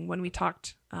beginning, when we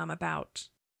talked about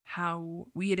how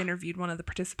we had interviewed one of the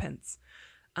participants,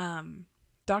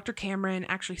 Dr. Cameron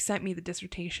actually sent me the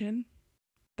dissertation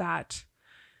that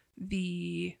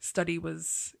the study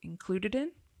was included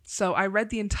in. So I read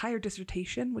the entire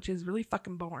dissertation, which is really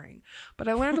fucking boring, but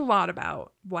I learned a lot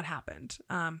about what happened.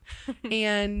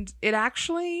 And it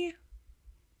actually,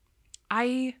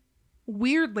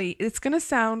 it's going to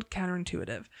sound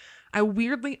counterintuitive. I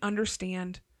weirdly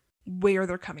understand where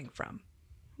they're coming from.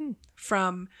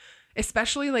 From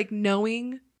especially like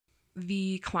knowing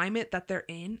the climate that they're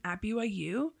in at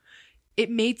BYU, it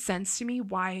made sense to me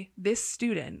why this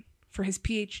student for his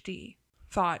PhD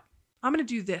thought, I'm going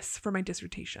to do this for my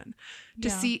dissertation to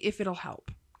see if it'll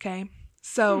help. Okay.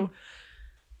 So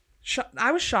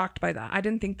I was shocked by that. I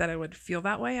didn't think that I would feel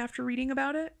that way after reading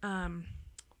about it.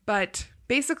 But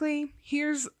basically,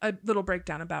 here's a little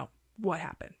breakdown about what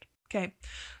happened. Okay.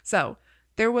 So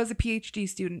there was a PhD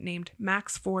student named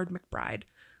Max Ford McBride.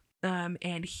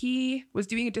 And he was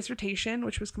doing a dissertation,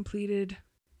 which was completed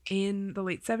in the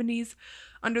late 70s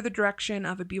under the direction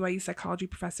of a BYU psychology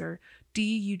professor,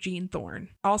 D. Eugene Thorne.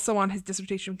 Also on his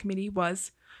dissertation committee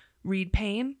was Reed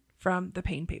Payne from the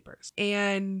Payne Papers.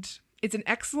 And it's an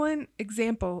excellent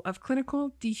example of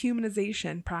clinical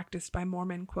dehumanization practiced by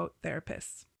Mormon, quote,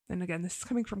 therapists, And again, this is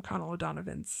coming from Connell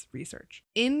O'Donovan's research.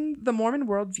 In the Mormon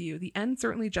worldview, the end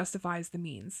certainly justifies the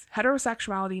means.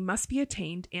 Heterosexuality must be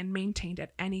attained and maintained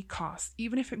at any cost,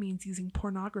 even if it means using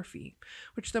pornography,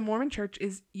 which the Mormon church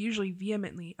is usually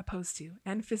vehemently opposed to,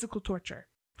 and physical torture.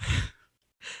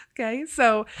 Okay,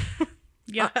 so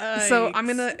I'm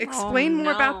going to explain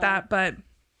more about that, but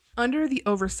under the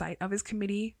oversight of his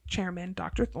committee chairman,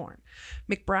 Dr. Thorne,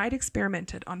 McBride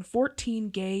experimented on 14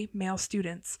 gay male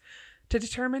students to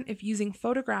determine if using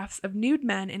photographs of nude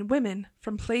men and women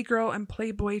from Playgirl and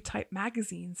Playboy type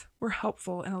magazines were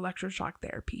helpful in electroshock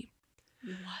therapy.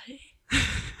 What?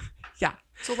 Yeah.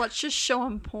 So let's just show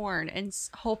him porn and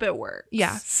hope it works.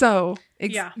 Yeah. So,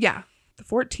 the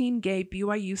 14 gay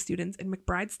BYU students in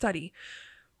McBride's study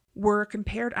were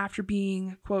compared after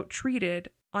being, quote, treated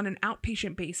on an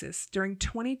outpatient basis during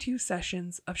 22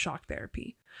 sessions of shock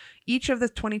therapy. Each of the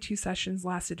 22 sessions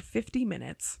lasted 50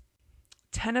 minutes.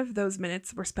 10 of those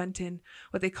minutes were spent in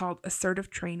what they called assertive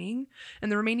training,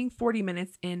 and the remaining 40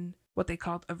 minutes in what they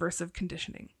called aversive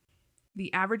conditioning.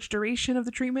 The average duration of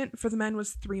the treatment for the men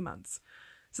was 3 months.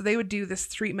 So they would do this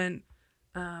treatment,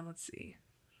 let's see.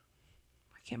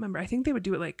 I can't remember. I think they would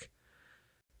do it like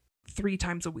 3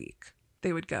 times a week.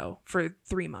 They would go for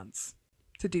 3 months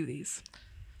to do these.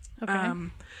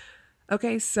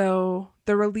 Okay, so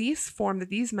the release form that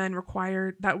these men were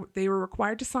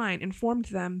required to sign informed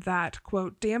them that,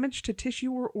 quote, damage to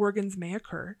tissue or organs may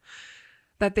occur,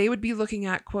 that they would be looking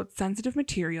at, quote, sensitive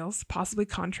materials, possibly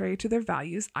contrary to their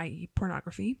values, i.e.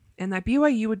 pornography, and that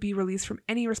BYU would be released from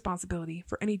any responsibility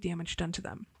for any damage done to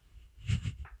them.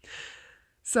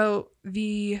 So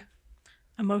the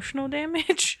emotional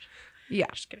damage? Yeah.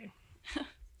 Just kidding.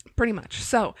 Pretty much.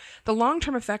 So the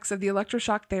long-term effects of the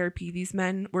electroshock therapy these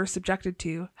men were subjected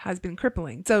to has been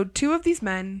crippling. So 2 of these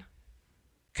men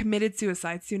committed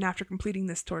suicide soon after completing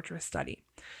this torturous study.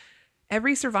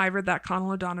 Every survivor that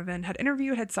Connell O'Donovan had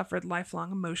interviewed had suffered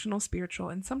lifelong emotional, spiritual,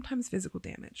 and sometimes physical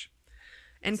damage.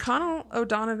 And Connell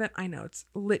O'Donovan, I know, it's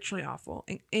literally awful.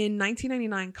 In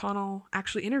 1999, Connell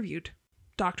actually interviewed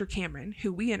Dr. Cameron,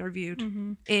 who we interviewed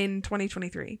in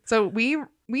 2023. So we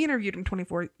interviewed him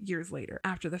 24 years later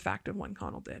after the fact of when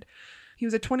Connell did. He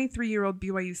was a 23-year-old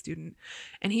BYU student,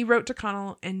 and he wrote to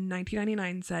Connell in 1999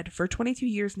 and said, "For 22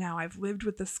 years now, I've lived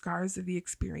with the scars of the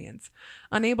experience,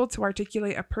 unable to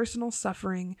articulate a personal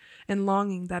suffering and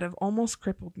longing that have almost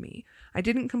crippled me. I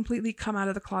didn't completely come out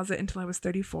of the closet until I was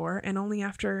 34, and only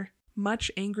after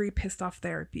much angry, pissed off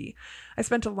therapy. I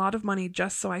spent a lot of money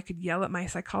just so I could yell at my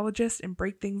psychologist and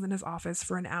break things in his office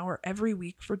for an hour every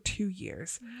week for 2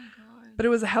 years. Oh my God. But it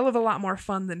was a hell of a lot more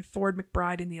fun than Ford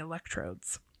McBride and the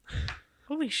electrodes."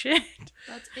 Holy shit.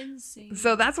 That's insane.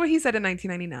 So that's what he said in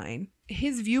 1999.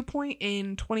 His viewpoint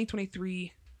in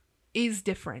 2023 is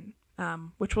different,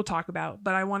 which we'll talk about.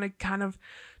 But I want to kind of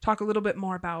talk a little bit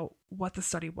more about what the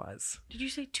study was. Did you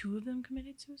say 2 of them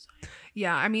committed suicide?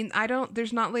 Yeah, I mean,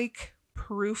 there's not like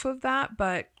proof of that,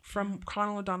 but from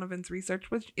Connell O'Donovan's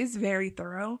research, which is very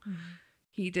thorough,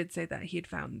 he did say that he had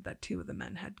found that 2 of the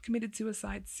men had committed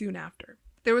suicide soon after.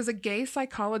 There was a gay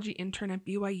psychology intern at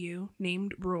BYU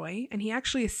named Roy, and he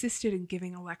actually assisted in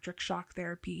giving electric shock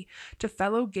therapy to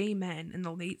fellow gay men in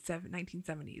the late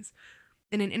 1970s.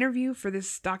 In an interview for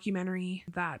this documentary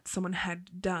that someone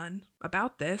had done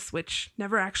about this, which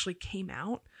never actually came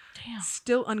out,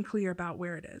 still unclear about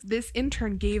where it is, this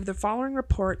intern gave the following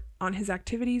report on his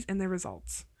activities and their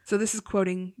results. So this is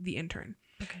quoting the intern.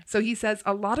 Okay. So he says,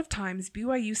 "A lot of times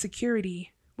BYU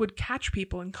security would catch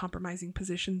people in compromising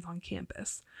positions on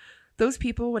campus. Those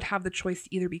people would have the choice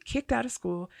to either be kicked out of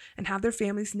school and have their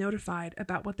families notified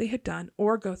about what they had done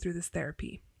or go through this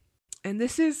therapy." And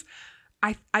this is,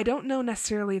 I don't know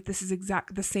necessarily if this is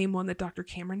exactly the same one that Dr.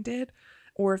 Cameron did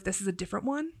or if this is a different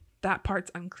one. That part's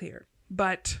unclear.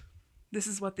 But this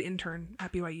is what the intern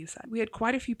at BYU said. "We had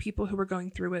quite a few people who were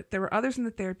going through it. There were others in the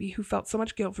therapy who felt so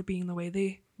much guilt for being the way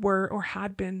they were or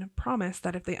had been promised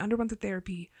that if they underwent the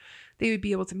therapy, they would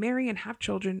be able to marry and have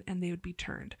children and they would be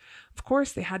turned. Of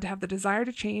course, they had to have the desire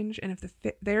to change, and if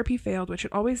the therapy failed, which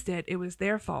it always did, it was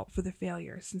their fault for the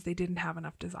failure since they didn't have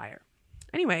enough desire.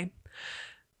 Anyway,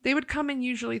 they would come in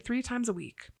usually 3 times a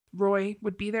week. Roy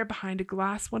would be there behind a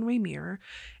glass one-way mirror,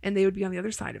 and they would be on the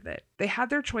other side of it. They had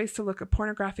their choice to look at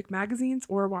pornographic magazines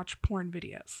or watch porn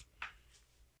videos.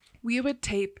 We would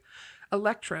tape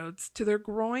electrodes to their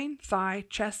groin, thigh,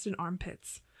 chest, and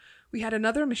armpits. We had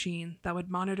another machine that would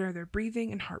monitor their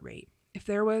breathing and heart rate. If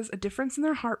there was a difference in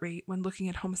their heart rate when looking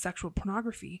at homosexual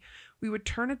pornography, we would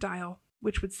turn a dial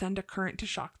which would send a current to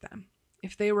shock them.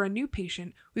 If they were a new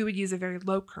patient, we would use a very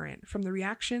low current. From the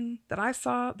reaction that I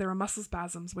saw, there were muscle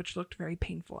spasms which looked very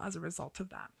painful as a result of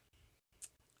that.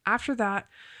 After that,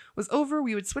 was over,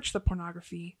 we would switch the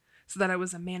pornography so that I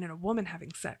was a man and a woman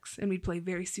having sex, and we'd play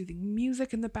very soothing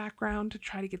music in the background to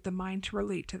try to get the mind to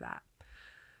relate to that.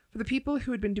 For the people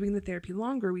who had been doing the therapy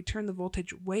longer, we turned the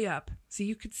voltage way up so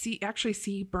you could actually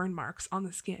see burn marks on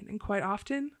the skin, and quite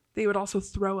often they would also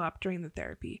throw up during the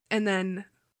therapy. And then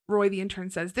Roy, the intern,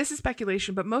 says, this is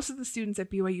speculation, but most of the students at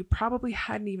BYU probably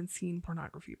hadn't even seen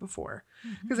pornography before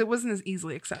because it wasn't as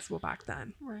easily accessible back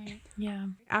then. Right. Yeah.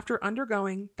 After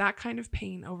undergoing that kind of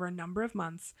pain over a number of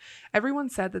months, everyone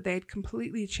said that they had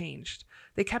completely changed.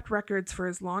 They kept records for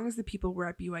as long as the people were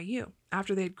at BYU.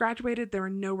 After they had graduated, there were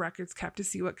no records kept to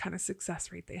see what kind of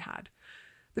success rate they had.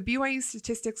 The BYU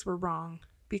statistics were wrong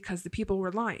because the people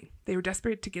were lying. They were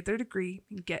desperate to get their degree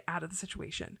and get out of the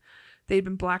situation. They had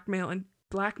been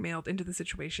blackmailed into the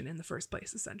situation in the first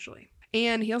place, essentially.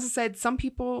 And he also said some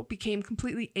people became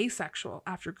completely asexual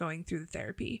after going through the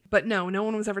therapy. But no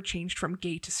one was ever changed from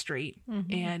gay to straight.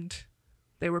 And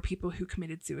there were people who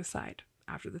committed suicide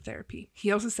after the therapy.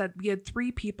 He also said we had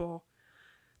three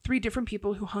different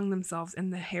people who hung themselves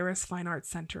in the Harris Fine Arts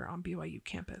Center on BYU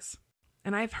campus.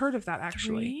 And I've heard of that,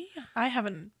 actually. 3? I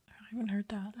haven't heard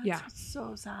that. That's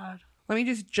so sad. Let me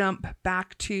just jump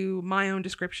back to my own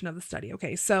description of the study.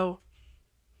 Okay, so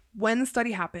when the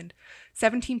study happened,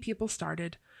 17 people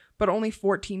started, but only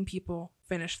 14 people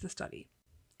finished the study.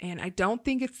 And I don't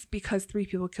think it's because 3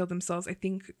 people killed themselves. I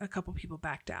think a couple people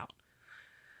backed out.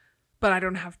 But I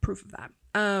don't have proof of that.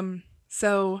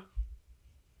 So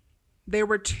there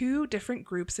were 2 different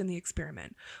groups in the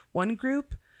experiment. One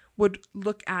group would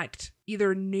look at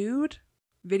either nude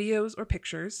videos or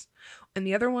pictures, and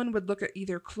the other one would look at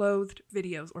either clothed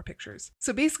videos or pictures.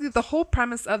 So basically the whole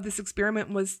premise of this experiment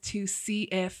was to see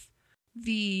if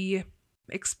the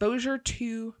exposure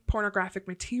to pornographic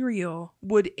material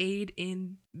would aid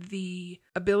in the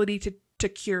ability to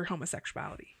cure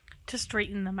homosexuality. To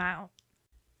straighten them out.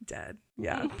 Dead.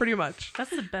 Yeah, pretty much. That's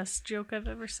the best joke I've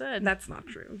ever said. That's not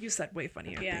true. You said way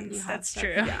funnier things. That's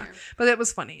true. Yeah, but it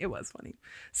was funny. It was funny.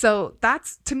 So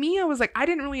that's, to me, I was like, I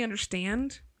didn't really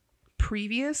understand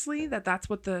previously that's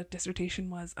what the dissertation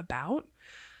was about.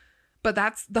 But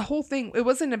that's the whole thing. It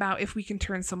wasn't about if we can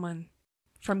turn someone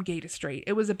from gay to straight.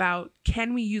 It was about,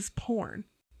 can we use porn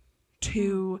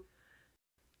to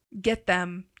get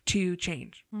them to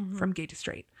change from gay to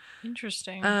straight?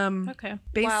 Interesting. Okay.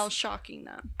 While shocking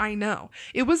them. I know.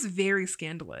 It was very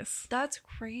scandalous. That's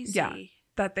crazy. Yeah.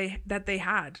 That they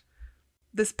had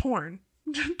this porn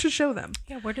to show them.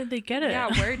 Yeah, where did they get it? Yeah,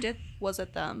 was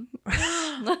it them?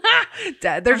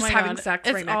 Dead. They're just having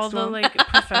sex right next to them. It's all the like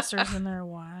professors and their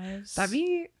wives. That'd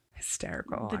be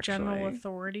hysterical. The general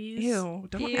authorities. Ew,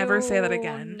 don't ever say that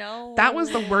again. No. That was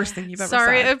the worst thing you've ever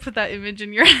Sorry, said. I put that image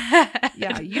in your head.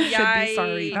 Yeah, you should be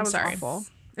sorry. That was awful.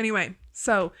 Anyway,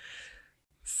 so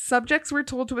subjects were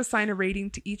told to assign a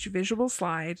rating to each visual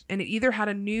slide, and it either had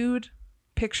a nude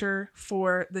picture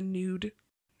for the nude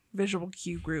visual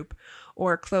cue group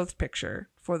or a clothed picture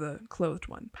for the clothed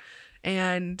one.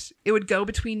 And it would go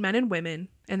between men and women,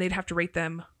 and they'd have to rate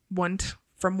them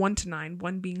from 1 to 9,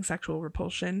 1 being sexual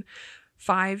repulsion,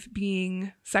 5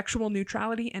 being sexual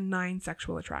neutrality, and 9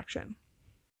 sexual attraction.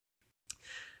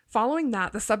 Following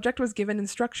that, the subject was given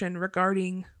instruction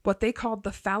regarding what they called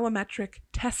the phallometric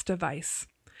test device,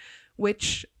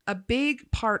 which a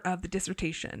big part of the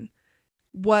dissertation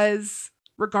was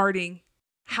regarding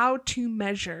how to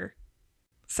measure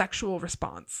sexual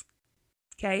response.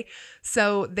 Okay,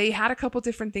 so they had a couple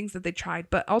different things that they tried,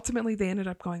 but ultimately they ended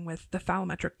up going with the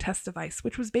phallometric test device,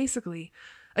 which was basically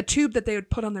a tube that they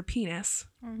would put on their penis.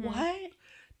 What?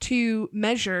 To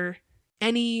measure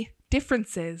any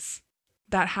differences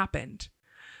that happened.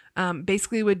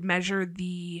 Basically would measure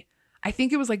I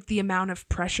think it was like the amount of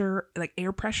pressure, like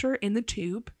air pressure in the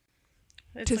tube.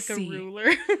 It's to like see. a ruler.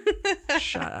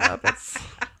 Shut up.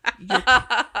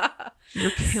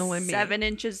 You're killing me. 7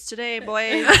 inches today,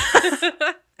 boys.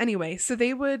 Anyway, so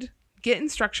they would get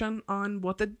instruction on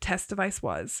what the test device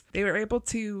was. They were able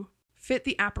to fit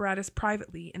the apparatus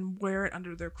privately and wear it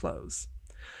under their clothes.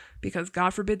 Because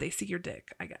God forbid they see your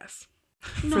dick, I guess.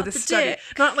 For the study. dick.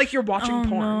 Not like you're watching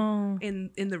porn no.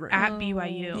 in the room. At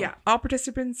BYU. Yeah. All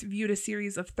participants viewed a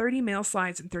series of 30 male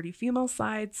slides and 30 female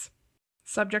slides.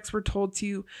 Subjects were told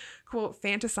to, quote,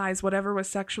 fantasize whatever was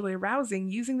sexually arousing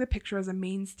using the picture as a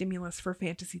main stimulus for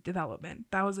fantasy development.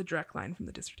 That was a direct line from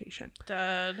the dissertation.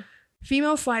 Dad.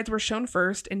 Female slides were shown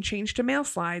first and changed to male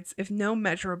slides if no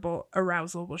measurable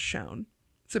arousal was shown.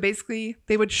 So basically,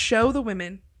 they would show the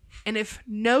women, and if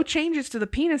no changes to the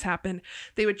penis happened,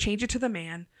 they would change it to the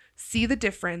man, see the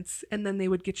difference, and then they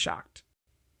would get shocked.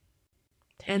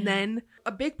 Damn. And then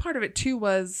a big part of it, too,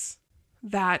 was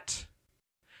that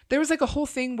there was like a whole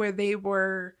thing where they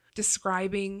were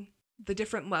describing the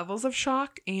different levels of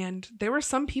shock, and there were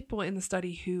some people in the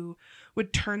study who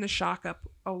would turn the shock up,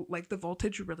 like the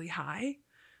voltage, really high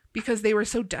because they were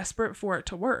so desperate for it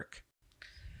to work.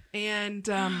 And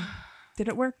did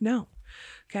it work? No.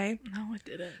 Okay. No, it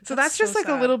didn't. So that's just like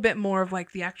sad. a little bit more of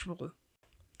like the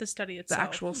study itself. The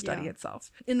actual study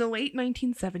itself. In the late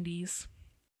 1970s,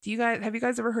 have you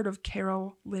guys ever heard of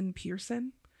Carol Lynn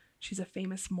Pearson? She's a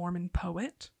famous Mormon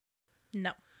poet.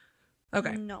 No.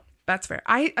 Okay. No. That's fair.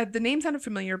 The name sounded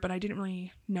familiar, but I didn't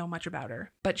really know much about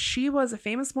her. But she was a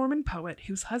famous Mormon poet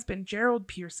whose husband, Gerald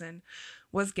Pearson,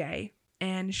 was gay,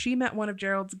 and she met one of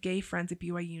Gerald's gay friends at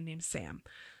BYU named Sam.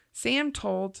 Sam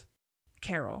told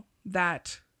Carolyn,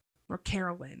 that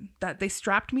they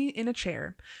strapped me in a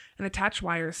chair and attached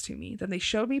wires to me. Then they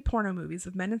showed me porno movies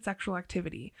of men in sexual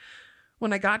activity.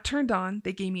 When I got turned on,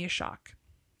 they gave me a shock.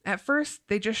 At first,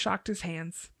 they just shocked his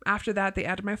hands. After that, they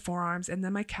added my forearms and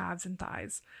then my calves and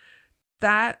thighs.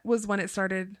 That's when they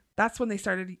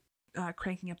started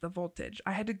cranking up the voltage.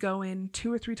 I had to go in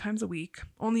 2 or 3 times a week,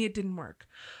 only it didn't work.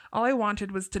 All I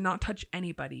wanted was to not touch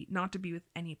anybody, not to be with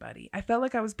anybody. I felt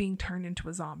like I was being turned into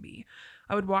a zombie.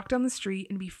 I would walk down the street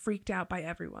and be freaked out by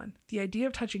everyone. The idea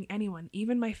of touching anyone,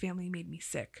 even my family, made me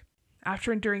sick.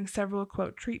 After enduring several,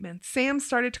 quote, treatments, Sam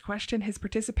started to question his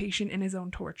participation in his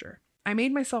own torture. I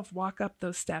made myself walk up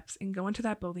those steps and go into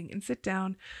that building and sit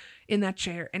down in that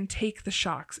chair and take the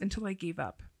shocks until I gave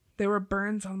up. There were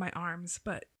burns on my arms,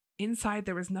 but inside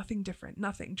there was nothing different,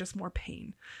 nothing, just more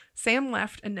pain. Sam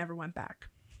left and never went back.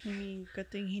 I mean,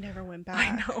 good thing he never went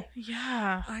back. I know.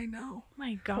 Yeah. I know. Oh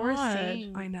my God. Poor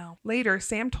Sam. I know. Later,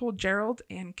 Sam told Gerald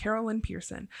and Carolyn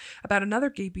Pearson about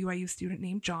another gay BYU student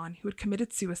named John who had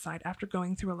committed suicide after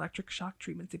going through electric shock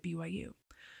treatments at BYU.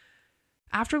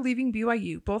 After leaving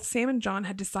BYU, both Sam and John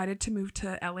had decided to move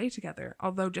to LA together,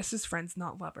 although just as friends,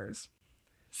 not lovers.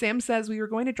 Sam says we were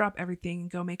going to drop everything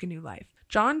and go make a new life.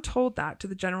 John told that to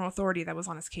the general authority that was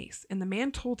on his case, and the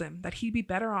man told him that he'd be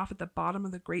better off at the bottom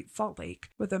of the Great Salt Lake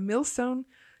with a millstone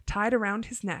tied around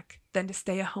his neck than to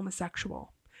stay a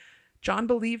homosexual. John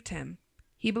believed him.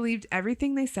 He believed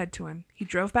everything they said to him. He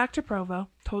drove back to Provo,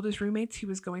 told his roommates he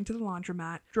was going to the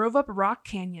laundromat, drove up Rock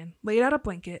Canyon, laid out a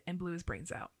blanket, and blew his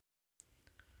brains out.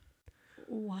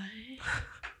 What?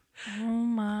 Oh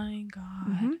my God.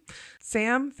 Mm-hmm.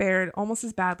 Sam fared almost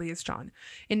as badly as John.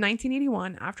 In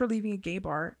 1981, after leaving a gay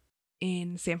bar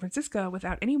in San Francisco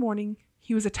without any warning,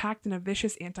 he was attacked in a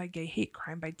vicious anti-gay hate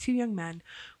crime by 2 young men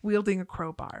wielding a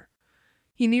crowbar.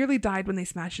 He nearly died when they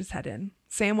smashed his head in.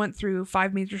 Sam went through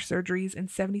 5 major surgeries and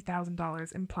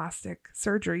 $70,000 in plastic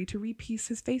surgery to repiece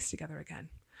his face together again.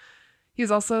 He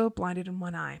was also blinded in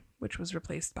one eye, which was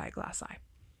replaced by a glass eye.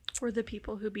 Were the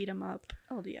people who beat him up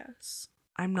LDS?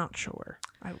 I'm not sure.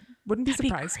 I wouldn't be That'd be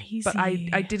surprised, crazy. but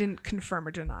I didn't confirm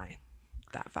or deny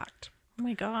that fact. Oh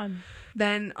my God.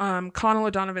 Then Connell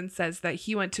O'Donovan says that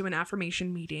he went to an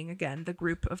affirmation meeting, again, the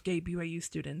group of gay BYU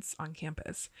students on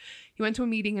campus. He went to a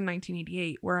meeting in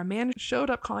 1988 where a man showed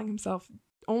up calling himself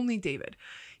only David.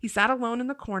 He sat alone in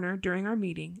the corner during our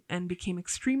meeting and became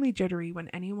extremely jittery when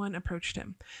anyone approached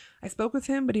him. I spoke with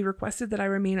him, but he requested that I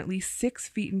remain at least 6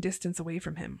 feet in distance away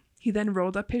from him. He then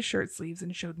rolled up his shirt sleeves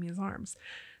and showed me his arms.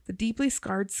 The deeply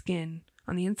scarred skin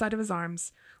on the inside of his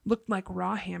arms looked like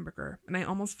raw hamburger, and I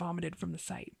almost vomited from the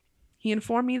sight. He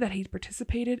informed me that he'd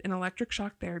participated in electric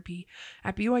shock therapy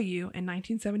at BYU in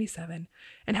 1977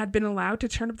 and had been allowed to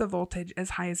turn up the voltage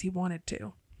as high as he wanted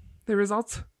to. The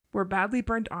results were badly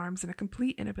burned arms and a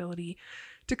complete inability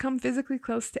to come physically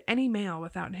close to any male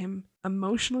without him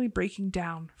emotionally breaking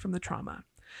down from the trauma.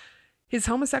 His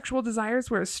homosexual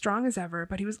desires were as strong as ever,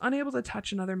 but he was unable to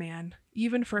touch another man,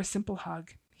 even for a simple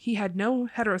hug. He had no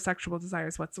heterosexual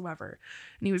desires whatsoever,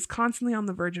 and he was constantly on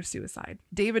the verge of suicide.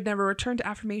 David never returned to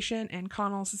affirmation, and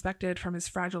Connell suspected from his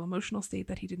fragile emotional state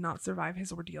that he did not survive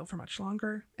his ordeal for much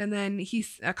longer. And then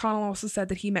Connell also said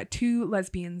that he met 2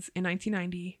 lesbians in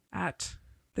 1990 at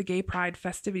the Gay Pride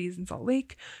festivities in Salt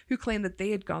Lake who claimed that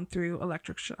they had gone through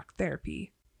electric shock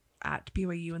therapy at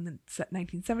BYU in the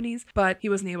 1970s, but he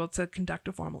wasn't able to conduct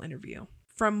a formal interview.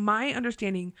 From my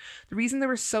understanding, the reason there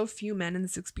were so few men in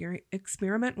this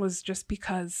experiment was just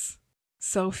because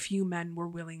so few men were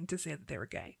willing to say that they were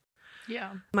gay.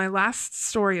 Yeah. My last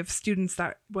story of students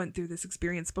that went through this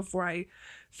experience before I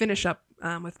finish up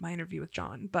with my interview with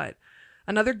John, but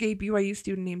another gay BYU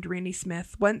student named Randy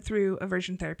Smith went through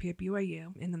aversion therapy at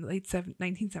BYU in the late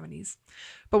 1970s.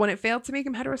 But when it failed to make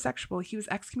him heterosexual, he was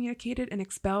excommunicated and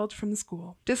expelled from the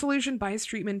school. Disillusioned by his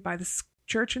treatment by the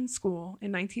church and school,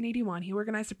 in 1981, he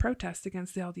organized a protest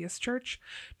against the LDS Church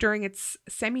during its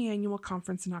semi-annual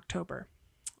conference in October.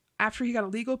 after he got a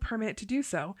legal permit to do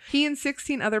so. He and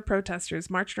 16 other protesters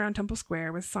marched around Temple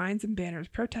Square with signs and banners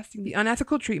protesting the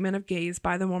unethical treatment of gays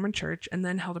by the Mormon Church, and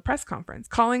then held a press conference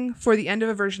calling for the end of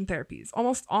aversion therapies.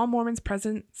 Almost all Mormons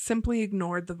present simply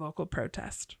ignored the vocal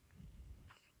protest.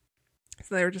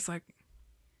 So they were just like,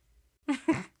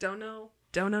 don't know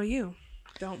you.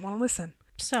 Don't want to listen.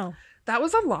 So that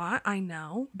was a lot, I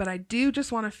know, but I do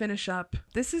just want to finish up.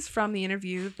 This is from the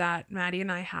interview that Maddie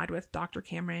and I had with Dr.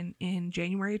 Cameron in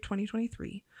January of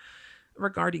 2023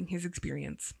 regarding his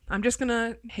experience. I'm just going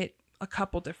to hit a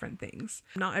couple different things.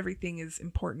 Not everything is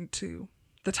important to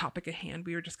the topic at hand.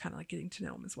 We were just kind of like getting to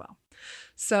know him as well.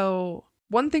 So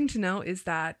one thing to know is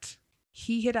that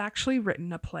he had actually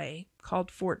written a play called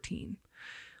 14,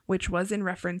 which was in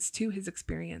reference to his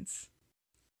experience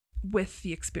with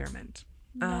the experiment.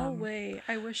 No way.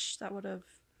 I wish that would have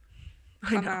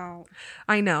come out.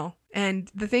 I know. And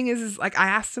the thing is like, I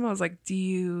asked him, I was like,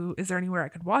 is there anywhere I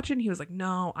could watch it? And he was like,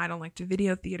 no, I don't like to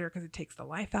video theater because it takes the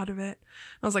life out of it.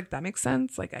 I was like, that makes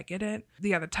sense. Like, I get it.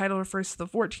 The title refers to the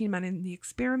 14 men in the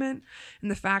experiment and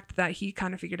the fact that he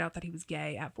kind of figured out that he was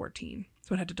gay at 14.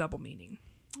 So it had a double meaning.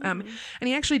 And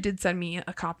he actually did send me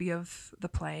a copy of the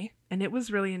play, and it was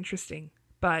really interesting,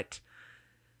 but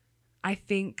I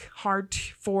think hard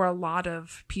for a lot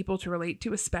of people to relate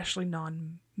to, especially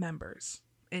non-members.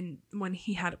 And when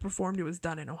he had it performed, it was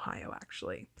done in Ohio,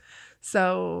 actually.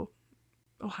 So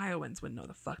Ohioans wouldn't know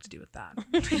the fuck to do with that,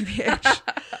 TBH,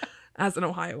 as an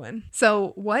Ohioan.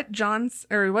 So what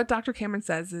Dr. Cameron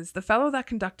says is, the fellow that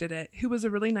conducted it, who was a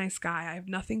really nice guy, I have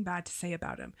nothing bad to say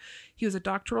about him. He was a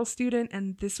doctoral student,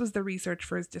 and this was the research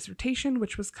for his dissertation,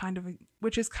 which is kind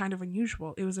of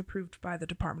unusual. It was approved by the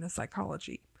Department of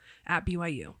Psychology at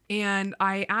BYU. And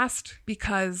I asked,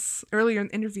 because earlier in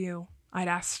the interview, I'd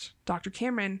asked Dr.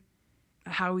 Cameron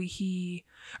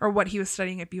what he was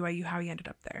studying at BYU, how he ended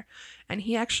up there. And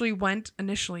he actually went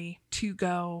initially to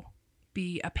go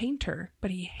be a painter, but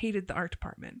he hated the art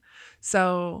department.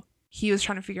 So he was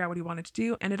trying to figure out what he wanted to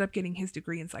do, ended up getting his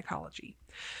degree in psychology.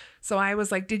 So I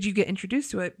was like, did you get introduced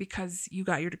to it because you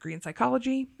got your degree in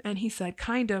psychology? And he said,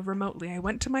 kind of remotely. I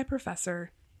went to my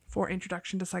professor for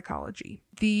Introduction to Psychology.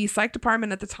 The psych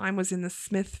department at the time was in the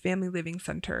Smith Family Living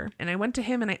Center, and I went to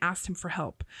him and I asked him for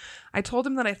help. I told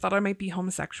him that I thought I might be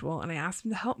homosexual, and I asked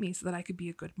him to help me so that I could be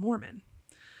a good Mormon.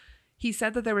 He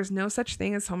said that there was no such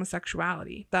thing as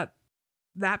homosexuality,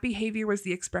 that behavior was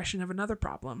the expression of another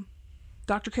problem.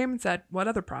 Dr. Cameron said, what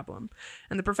other problem?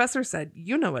 And the professor said,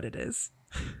 you know what it is.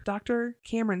 Dr.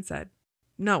 Cameron said,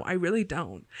 no, I really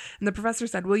don't. And the professor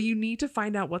said, well, you need to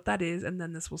find out what that is, and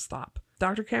then this will stop.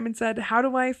 Dr. Cameron said, how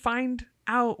do I find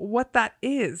out what that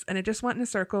is? And it just went in a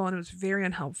circle, and it was very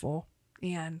unhelpful.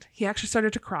 And he actually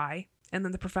started to cry. And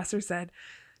then the professor said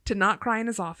to not cry in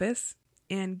his office,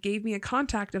 and gave me a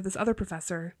contact of this other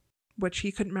professor, which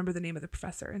he couldn't remember the name of the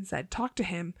professor, and said, talk to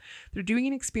him. They're doing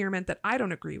an experiment that I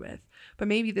don't agree with, but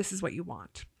maybe this is what you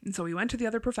want. And so we went to the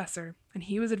other professor, and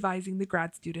he was advising the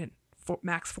grad student,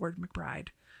 Max Ford McBride,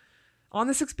 on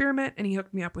this experiment, and he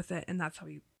hooked me up with it, and that's how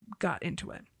we got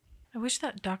into it. I wish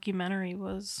that documentary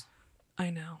was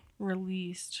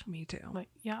released. Me too.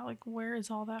 Like where is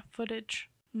all that footage?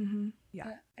 Mm-hmm. Yeah.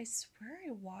 But I swear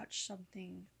I watched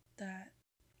something that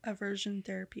aversion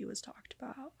therapy was talked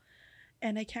about,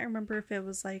 and I can't remember if it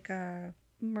was like a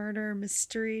murder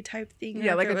mystery type thing.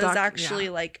 Yeah, or like if a it was doc- actually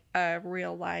yeah. like a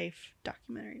real life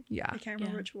documentary. Yeah. I can't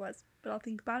remember Yeah. which it was, but I'll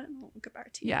think about it and I'll get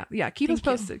back to you. Yeah. Keep us Thank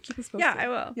you. posted. Keep us posted. Yeah, I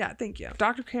will. Yeah, thank you.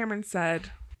 Dr. Cameron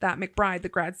said that McBride, the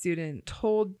grad student,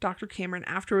 told Dr. Cameron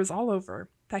after it was all over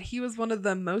that he was one of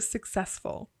the most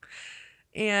successful.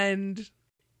 And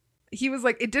he was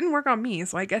like, it didn't work on me,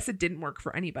 so I guess it didn't work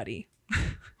for anybody.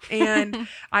 And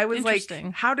I was like,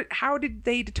 Interesting. how did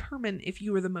they determine if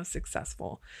you were the most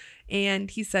successful? And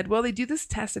he said, well, they do this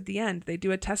test at the end. They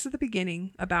do a test at the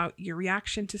beginning about your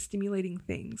reaction to stimulating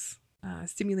things,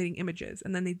 stimulating images,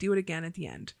 and then they do it again at the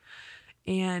end.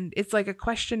 And it's like a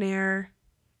questionnaire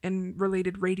and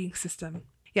related rating system.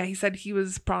 Yeah, he said he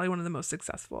was probably one of the most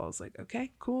successful. I was like,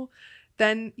 okay, cool.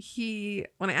 Then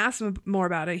when I asked him more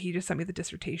about it, he just sent me the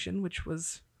dissertation, which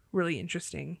was really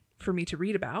interesting for me to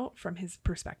read about from his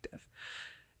perspective.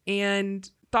 And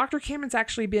Dr. Cameron's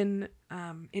actually been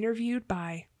interviewed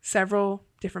by several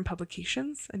different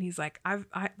publications, and he's like,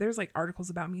 there's like articles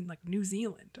about me in like New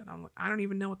Zealand, and I'm like, I don't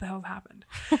even know what the hell happened.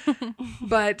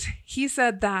 But he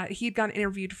said that he'd gotten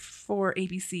interviewed for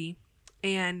ABC,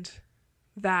 and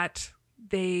that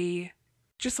they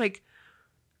just like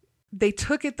they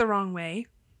took it the wrong way.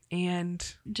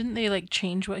 And didn't they like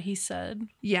change what he said?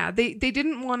 Yeah, they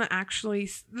didn't want to actually.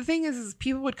 The thing is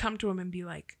people would come to him and be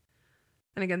like,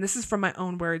 and again, this is from my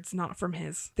own words, not from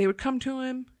his. They would come to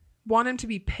him want him to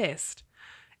be pissed.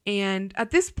 And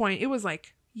at this point, it was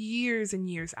like years and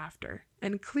years after.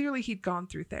 And clearly he'd gone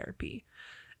through therapy.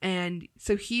 And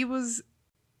so he was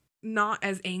not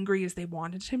as angry as they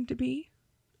wanted him to be.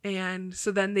 And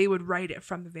so then they would write it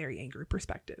from the very angry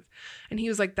perspective. And he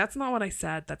was like, that's not what I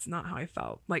said. That's not how I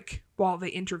felt. Like, while they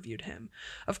interviewed him.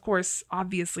 Of course,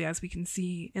 obviously, as we can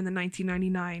see in the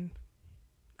 1999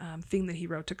 thing that he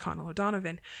wrote to Connell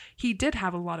O'Donovan, he did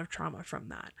have a lot of trauma from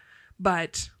that.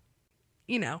 But,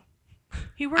 you know,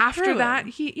 He worked after through that,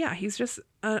 it. he's just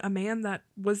a man that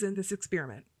was in this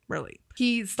experiment, really.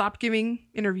 He stopped giving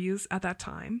interviews at that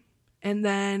time. And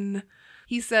then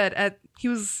he said he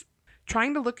was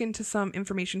trying to look into some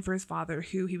information for his father,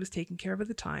 who he was taking care of at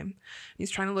the time. He's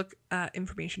trying to look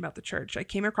information about the church. I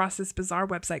came across this bizarre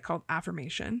website called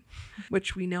Aversion,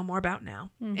 which we know more about now.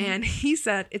 Mm-hmm. And he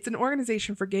said it's an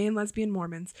organization for gay and lesbian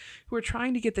Mormons who are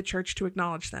trying to get the church to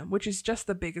acknowledge them, which is just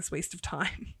the biggest waste of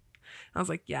time. I was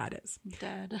like, yeah, it is.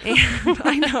 Dead. And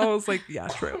I know, I was like, yeah,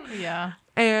 true. Yeah.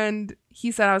 And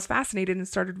he said, I was fascinated and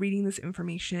started reading this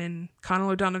information. Connell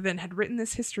O'Donovan had written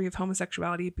this history of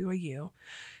homosexuality at BYU.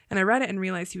 And I read it and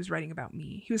realized he was writing about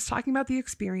me. He was talking about the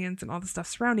experience and all the stuff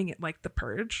surrounding it, like the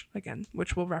purge, again,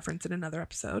 which we'll reference in another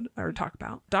episode or talk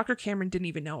about. Dr. Cameron didn't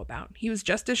even know about. He was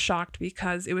just as shocked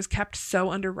because it was kept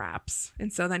so under wraps.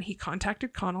 And so then he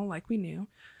contacted Connell, like we knew,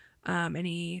 and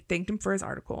he thanked him for his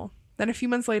article. Then a few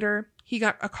months later, he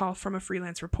got a call from a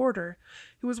freelance reporter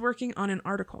who was working on an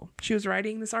article. She was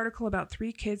writing this article about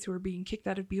 3 kids who were being kicked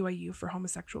out of BYU for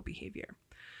homosexual behavior.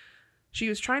 She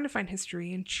was trying to find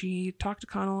history, and she talked to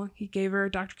Connell. He gave her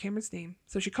Dr. Cameron's name.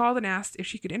 So she called and asked if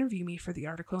she could interview me for the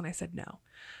article, and I said no.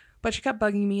 But she kept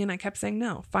bugging me, and I kept saying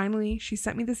no. Finally, she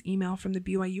sent me this email from the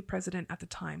BYU president at the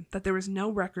time that there was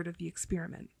no record of the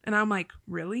experiment. And I'm like,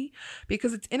 really?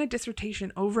 Because it's in a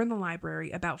dissertation over in the library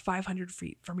about 500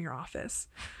 feet from your office.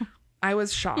 I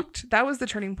was shocked. That was the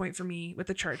turning point for me with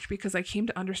the church, because I came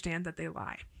to understand that they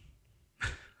lie.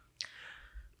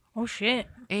 Oh, shit.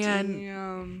 And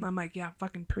Damn. I'm like, yeah,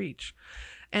 fucking preach.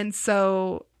 And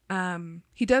so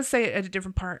he does say at a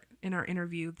different part in our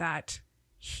interview that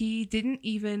he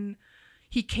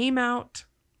came out,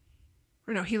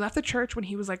 or no, he left the church when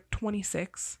he was like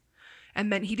 26.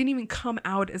 And then he didn't even come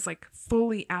out as like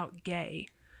fully out gay.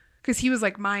 Because he was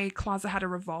like, my closet had a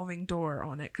revolving door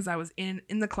on it. Because I was in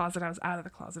the closet, I was out of the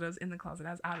closet. I was in the closet,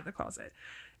 I was out of the closet.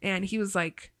 And he was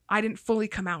like, I didn't fully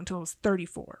come out until I was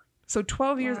 34. So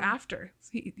 12 years after,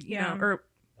 you know, or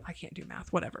I can't do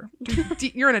math, whatever.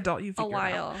 You're an adult, you figure A while.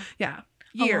 it out. Yeah,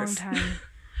 years. A long time.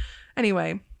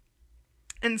 Anyway,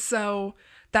 and so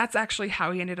that's actually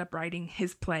how he ended up writing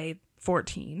his play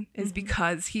 14, is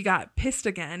because he got pissed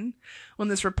again when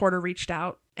this reporter reached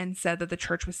out and said that the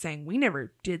church was saying, we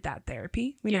never did that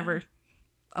therapy. We never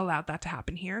allowed that to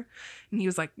happen here. And he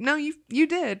was like, no, you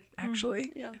did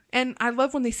actually. Yeah. And I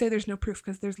love when they say there's no proof,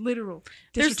 because there's literal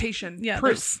dissertation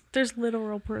proof. There's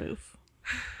literal proof.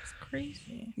 It's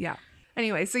crazy. Yeah.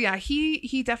 Anyway, so yeah,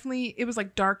 he definitely, it was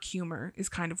like dark humor is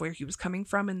kind of where he was coming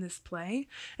from in this play.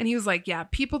 And he was like, yeah,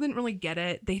 people didn't really get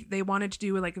it. They wanted to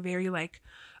do like a very like,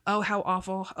 oh, how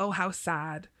awful. Oh, how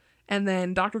sad. And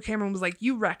then Dr. Cameron was like,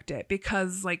 you wrecked it,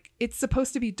 because like it's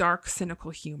supposed to be dark,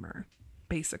 cynical humor,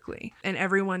 basically. And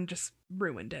everyone just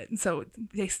ruined it. And so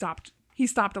he stopped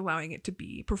allowing it to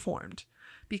be performed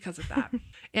because of that.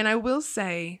 And I will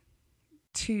say,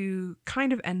 to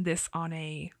kind of end this on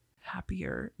a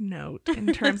happier note in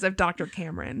terms of Dr.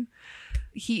 Cameron,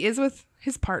 he is with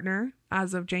his partner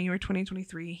as of January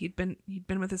 2023. He'd been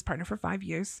with his partner for 5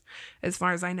 years. As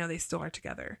far as I know, they still are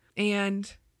together.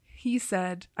 And he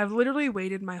said, I've literally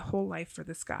waited my whole life for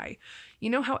this guy.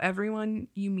 You know how everyone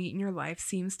you meet in your life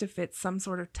seems to fit some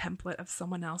sort of template of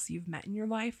someone else you've met in your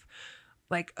life?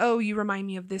 Like, oh, you remind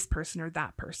me of this person or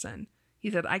that person. He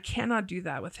said, I cannot do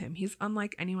that with him. He's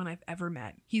unlike anyone I've ever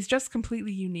met. He's just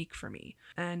completely unique for me.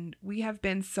 And we have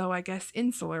been so, I guess,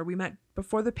 insular. We met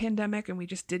before the pandemic and we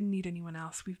just didn't need anyone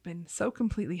else. We've been so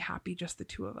completely happy, just the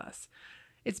two of us.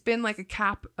 It's been like a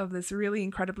cap of this really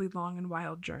incredibly long and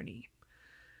wild journey.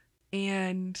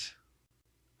 And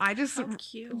I just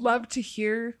love to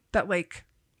hear that, like,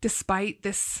 despite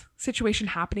this situation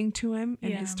happening to him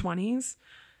in his 20s,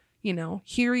 you know,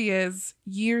 here he is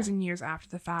years and years after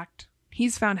the fact.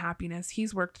 He's found happiness.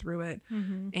 He's worked through it.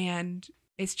 And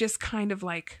it's just kind of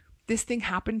like, this thing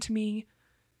happened to me,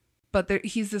 but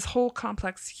he's this whole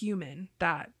complex human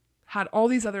that had all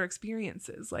these other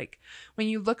experiences. Like, when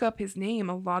you look up his name,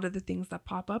 a lot of the things that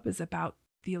pop up is about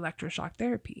the electroshock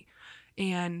therapy,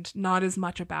 and not as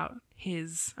much about he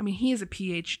is a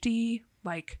PhD.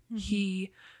 Like,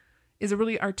 he is a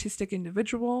really artistic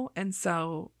individual. And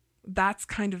so that's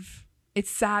kind of it's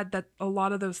sad that a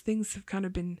lot of those things have kind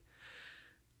of been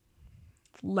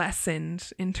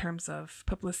lessened in terms of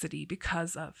publicity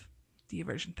because of the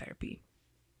aversion therapy.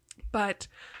 But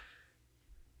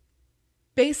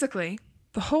basically,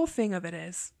 the whole thing of it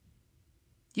is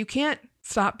you can't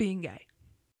stop being gay.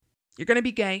 You're going to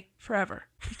be gay forever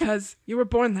because you were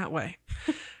born that way.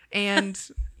 And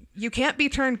you can't be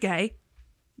turned gay.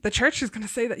 The church is going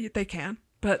to say that they can,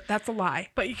 but that's a lie.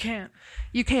 But you can't.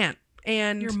 You can't.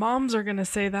 And Your moms are going to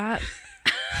say that.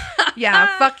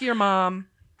 yeah, fuck your mom.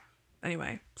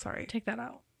 Anyway, sorry. Take that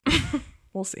out.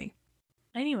 We'll see.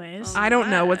 Anyways. I don't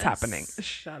know what's Unless- happening.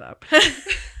 Shut up.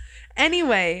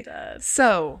 Anyway, Dad.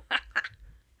 so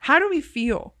how do we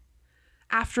feel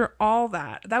after all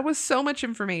that? That was so much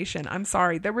information. I'm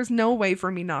sorry. There was no way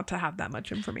for me not to have that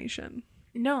much information.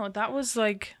 No, that was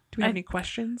like... Do we have any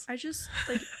questions? I just,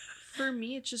 like, for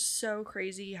me, it's just so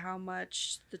crazy how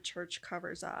much the church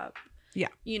covers up. Yeah.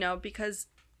 You know, because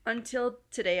until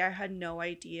today, I had no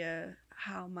idea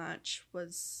how much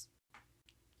was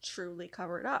truly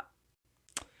covered up.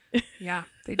 Yeah,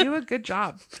 they do a good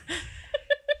job.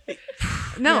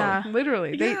 No, Yeah.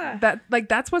 literally. Yeah.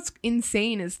 That's what's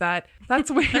insane is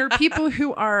that's where people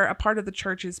who are a part of the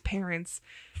church's parents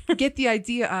get the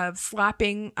idea of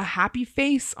slapping a happy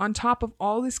face on top of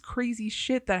all this crazy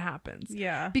shit that happens.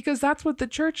 Yeah. Because that's what the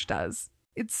church does.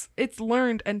 It's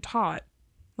learned and taught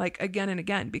like again and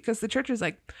again because the church is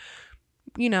like,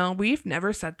 you know, we've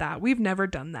never said that. We've never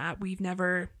done that. We don't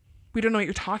know what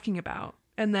you're talking about.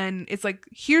 And then it's like,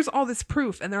 here's all this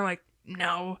proof. And they're like,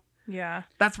 no, Yeah.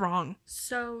 that's wrong.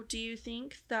 So, do you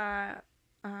think that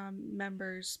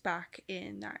members back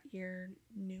in that year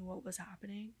knew what was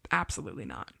happening? Absolutely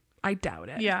not. I doubt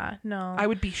it. Yeah. No. I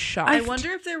would be shocked. I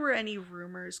wonder if there were any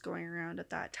rumors going around at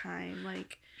that time.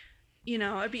 Like, you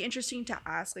know, it'd be interesting to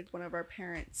ask like one of our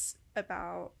parents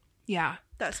about Yeah.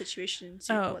 that situation and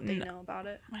see Oh, what they no. know about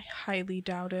it. I highly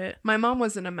doubt it. My mom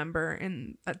wasn't a member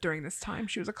during this time.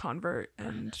 She was a convert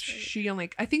and that's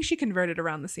right. I think she converted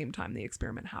around the same time the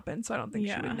experiment happened. So I don't think she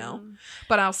Yeah. would know. Um,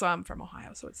 But also I'm from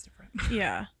Ohio, so it's different.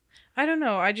 Yeah. I don't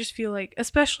know. I just feel like,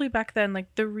 especially back then,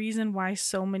 like the reason why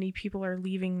so many people are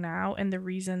leaving now and the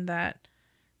reason that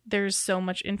there's so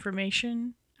much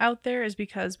information out there is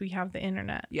because we have the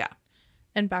internet. Yeah.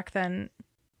 And back then,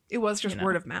 It was just You know.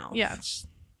 word of mouth. yeah.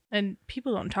 And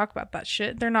people don't talk about that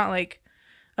shit. They're not like,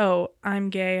 oh, I'm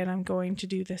gay and I'm going to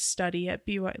do this study at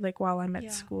BY, like while I'm at Yeah.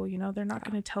 school, you know, they're not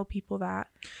going to tell people that.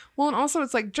 Well, and also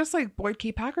it's like just like Boyd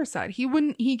K. Packer said,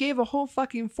 he gave a whole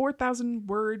fucking 4,000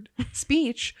 word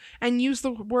speech and used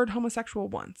the word homosexual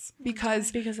once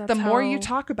because Because that's the more how you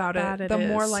talk about bad it, it the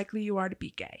more is. likely you are to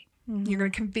be gay. Mhm. You're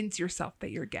going to convince yourself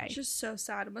that you're gay. It's just so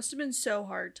sad. It must have been so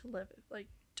hard to live like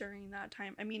during that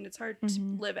time. I mean, it's hard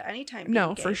Mhm. to live at any time. No,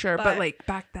 being gay, for sure. But like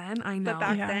back then, I know. but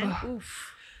back Yeah. then, Ugh.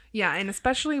 oof. Yeah, and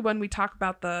especially when we talk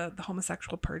about the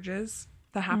homosexual purges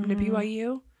that happened Mhm. to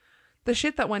BYU, the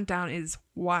shit that went down is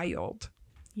wild.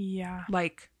 Yeah.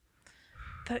 Like,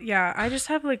 That, yeah, I just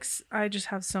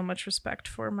have so much respect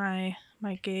for my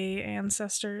gay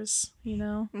ancestors, you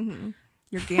know?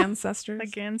 your gay ancestors. My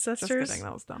gay Just ancestors. kidding,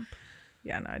 that was dumb.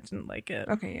 Yeah, no, I didn't like it.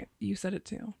 Okay, you said it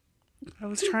too. I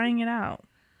was trying it out.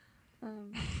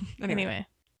 Anyway.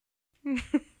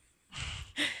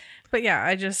 But yeah,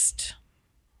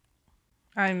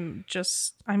 I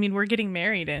mean, we're getting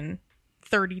married in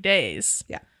 30 days.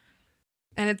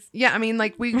 And it's, yeah, I mean,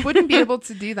 like, we wouldn't be able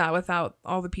to do that without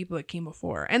all the people that came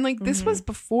before. And, like, this was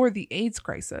before the AIDS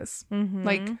crisis. Mm-hmm.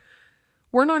 Like,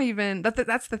 we're not even,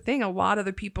 that's the thing. A lot of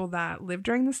the people that lived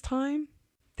during this time,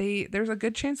 there's a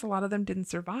good chance a lot of them didn't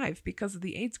survive because of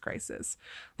the AIDS crisis.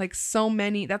 Like, so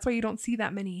many, that's why you don't see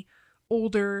that many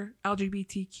older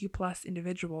LGBTQ plus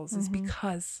individuals is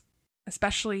because,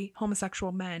 especially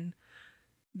homosexual men,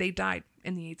 they died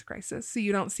in the AIDS crisis. So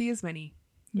you don't see as many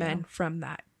men from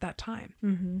that time.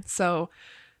 Mm-hmm. So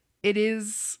it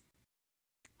is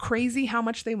crazy how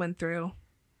much they went through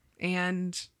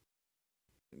and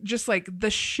just like the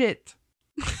shit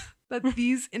that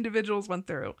these individuals went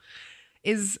through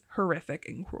is horrific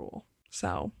and cruel.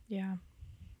 So Yeah.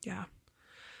 yeah.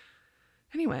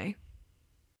 Anyway,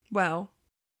 well,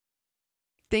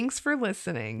 thanks for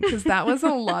listening because that was a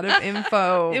lot of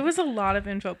info. It was a lot of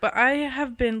info, but I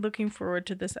have been looking forward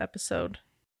to this episode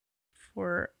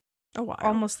for a while.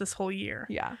 almost this whole year.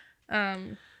 Yeah.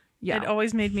 It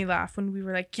always made me laugh when we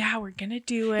were like, yeah, we're going to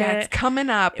do it. Yeah, it's coming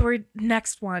up. We're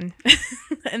next one.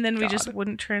 And then we just God.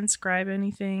 wouldn't transcribe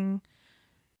anything.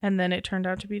 And then it turned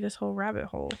out to be this whole rabbit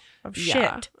hole of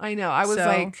Yeah, shit. I know. I was So-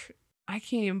 like, I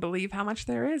can't even believe how much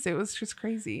there is. It was just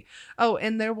crazy. Oh,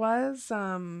 and there was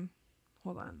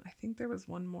hold on. I think there was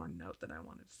one more note that I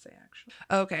wanted to say, actually.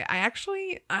 Okay.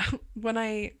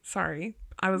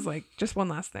 I was like, just one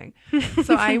last thing.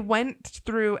 So I went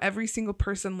through every single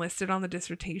person listed on the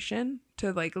dissertation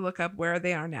to like look up where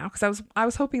they are now. Cause I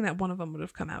was hoping that one of them would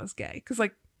have come out as gay. Cause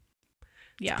like,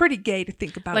 it's pretty gay to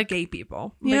think about Like, gay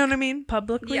people. You know what I mean?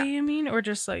 Publicly, Yeah. you mean? Or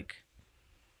just like,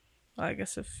 well, I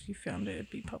guess if you found it, it'd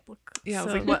be public. Yeah. I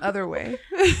was So- like, what other way?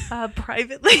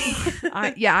 privately.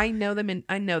 I know them and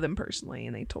I know them personally,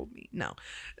 and they told me no.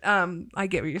 I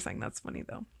get what you're saying. That's funny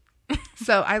though.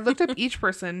 So I looked up each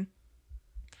person,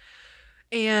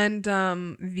 and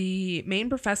the main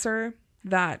professor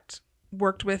that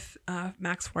worked with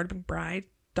Max Ford McBride,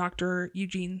 Dr.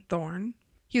 Eugene Thorne.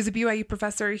 He was a BYU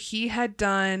professor. He had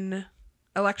done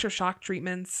electroshock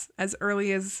treatments as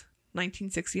early as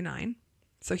 1969.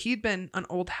 So he'd been an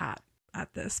old hat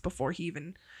at this before he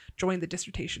even joined the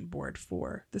dissertation board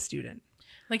for the student.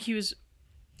 Like he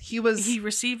He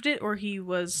received it, or he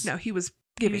was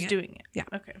giving it. doing it. Yeah.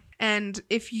 Okay. And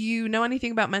if you know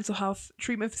anything about mental health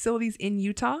treatment facilities in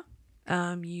Utah,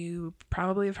 you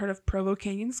probably have heard of Provo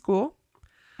Canyon School,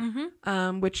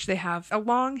 which they have a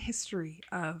long history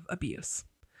of abuse.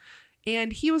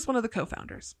 And he was one of the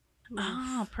co-founders.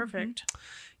 Oh, perfect.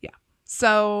 Yeah.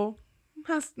 So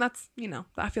that's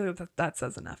I feel like that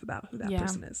says enough about who that Yeah.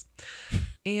 person is.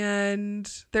 And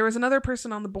there was another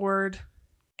person on the board,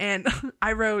 and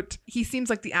I wrote, he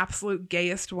seems like the absolute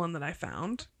gayest one that I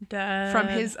found. From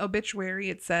his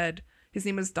obituary, it said his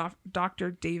name was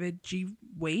Dr. David G.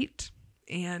 Waite,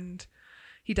 and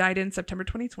he died in September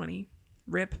 2020.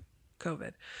 RIP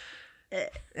COVID.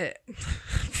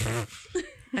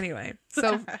 Anyway,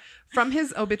 so from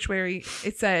his obituary,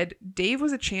 it said, Dave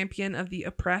was a champion of the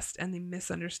oppressed and the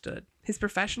misunderstood. His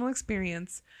professional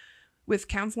experience with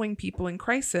counseling people in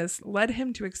crisis led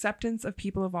him to acceptance of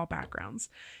people of all backgrounds.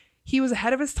 He was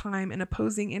ahead of his time in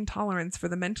opposing intolerance for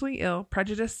the mentally ill,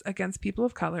 prejudice against people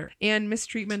of color, and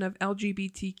mistreatment of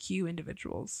LGBTQ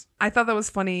individuals. I thought that was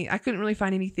funny. I couldn't really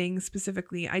find anything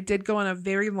specifically. I did go on a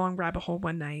very long rabbit hole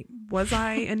one night. Was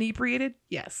I inebriated?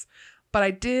 Yes. But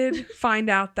I did find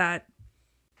out that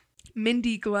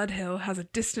Mindy Gledhill has a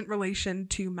distant relation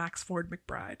to Max Ford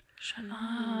McBride. Shut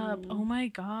up. Oh my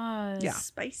god. Yeah.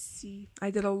 Spicy. I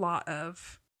did a lot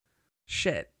of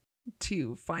shit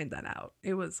to find that out.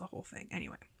 It was a whole thing.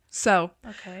 Anyway, so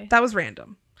Okay. that was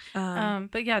random.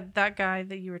 But yeah, that guy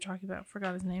that you were talking about,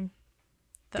 forgot his name.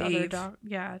 The other Dave. dog.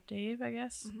 Yeah, Dave, I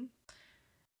guess. Mhm.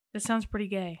 It sounds pretty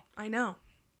gay. I know.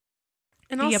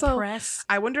 And The also, oppressed.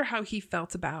 I wonder how he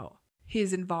felt about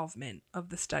his involvement of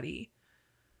the study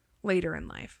later in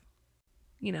life.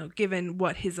 You know, given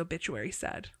what his obituary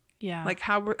said. Yeah. Like,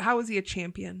 how was he a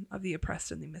champion of the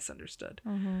oppressed and the misunderstood?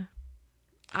 Mhm.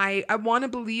 I want to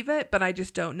believe it, but I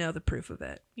just don't know the proof of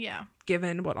it. Yeah.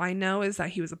 Given what I know is that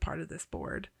he was a part of this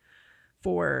board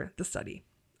for the study.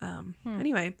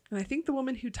 Anyway, and I think the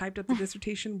woman who typed up the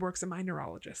dissertation works in my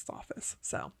neurologist's office.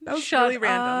 So that was Shut really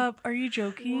random. up. Are you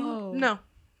joking? Whoa. No,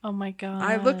 Oh my god.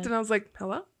 I looked and I was like,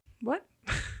 hello? What?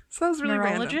 So that was really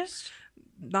random. Neurologist?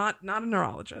 Not a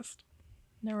neurologist.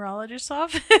 Neurologist's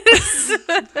office?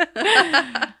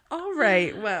 All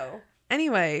right. Well,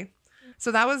 anyway,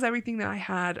 so that was everything that I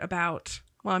had about,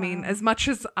 well, I mean, Wow. as much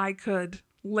as I could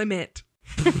limit.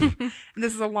 And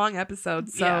this is a long episode,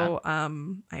 so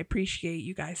I appreciate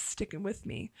you guys sticking with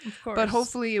me. Of course. But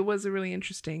hopefully it was a really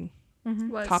interesting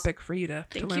Was- topic for you to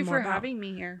Thank learn you more for about. having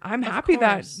me here. I'm Of happy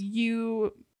that course.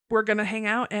 you were going to hang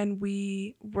out and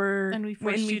we were And we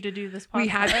when forced you to do this podcast. we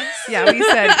had we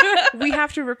said we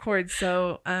have to record,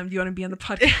 so do you want to be on the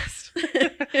podcast?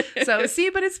 So see,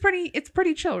 but it's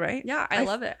pretty chill, right? Yeah, I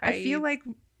love it. I feel like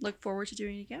look forward to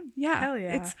doing it again. yeah, Hell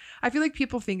yeah. I feel like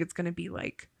people think it's going to be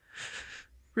like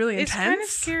really It's intense. kind of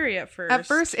scary at first. At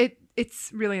first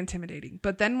it's really intimidating,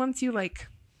 but then once you like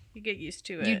you get used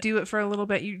to it. you do it for a little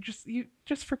bit, you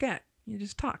just forget. You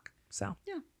just talk. So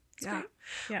It's yeah. great.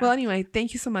 Yeah. Well, anyway,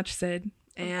 thank you so much, Sid.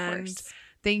 Of And course.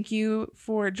 thank you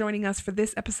for joining us for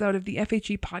this episode of the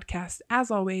FHE Podcast. As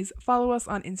always, follow us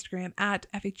on Instagram at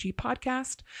FHE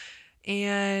Podcast.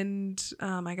 And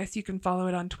I guess you can follow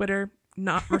it on Twitter,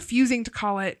 not refusing to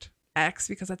call it X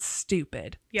because that's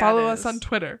stupid. Yeah, Follow it us is. on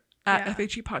Twitter at Yeah.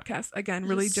 FHE Podcast. Again,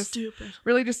 really It's just stupid.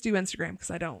 do Instagram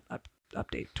because I don't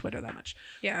update Twitter that much.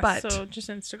 yeah, but- so just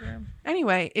Instagram.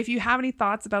 Anyway, if you have any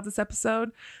thoughts about this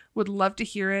episode, would love to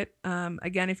hear it.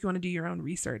 Again, if you want to do your own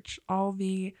research, all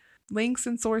the links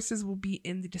and sources will be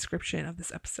in the description of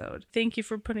this episode. Thank you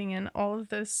for putting in all of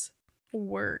this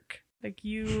work. Like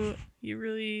you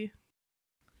really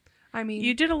I mean,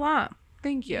 you did a lot.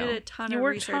 Thank You you. did a ton You of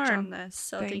worked research hard. on this,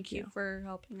 so Thank thank you you. for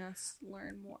helping us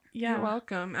learn more. Yeah. You're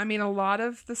welcome. I mean, a lot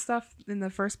of the stuff in the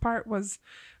first part was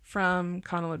from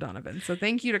Connell O'Donovan. So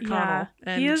thank you to Connell.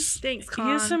 He has Thanks, he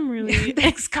has Con. some really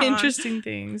Thanks, Con. interesting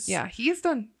things. Yeah, he's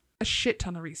done a shit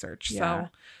ton of research. Yeah. So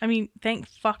I mean, thank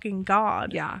fucking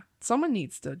God. yeah, someone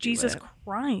needs to do Jesus it.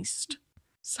 Christ.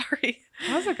 Sorry.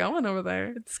 How's it going over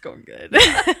there? It's going good.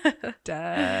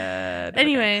 Dead.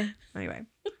 Anyway, Okay. Anyway.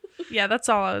 yeah, that's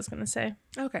all I was going to say.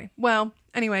 Okay. Well,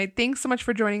 anyway, thanks so much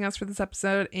for joining us for this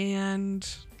episode, and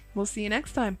we'll see you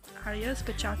next time. Adios,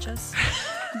 pachachas.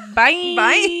 Bye.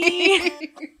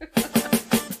 Bye.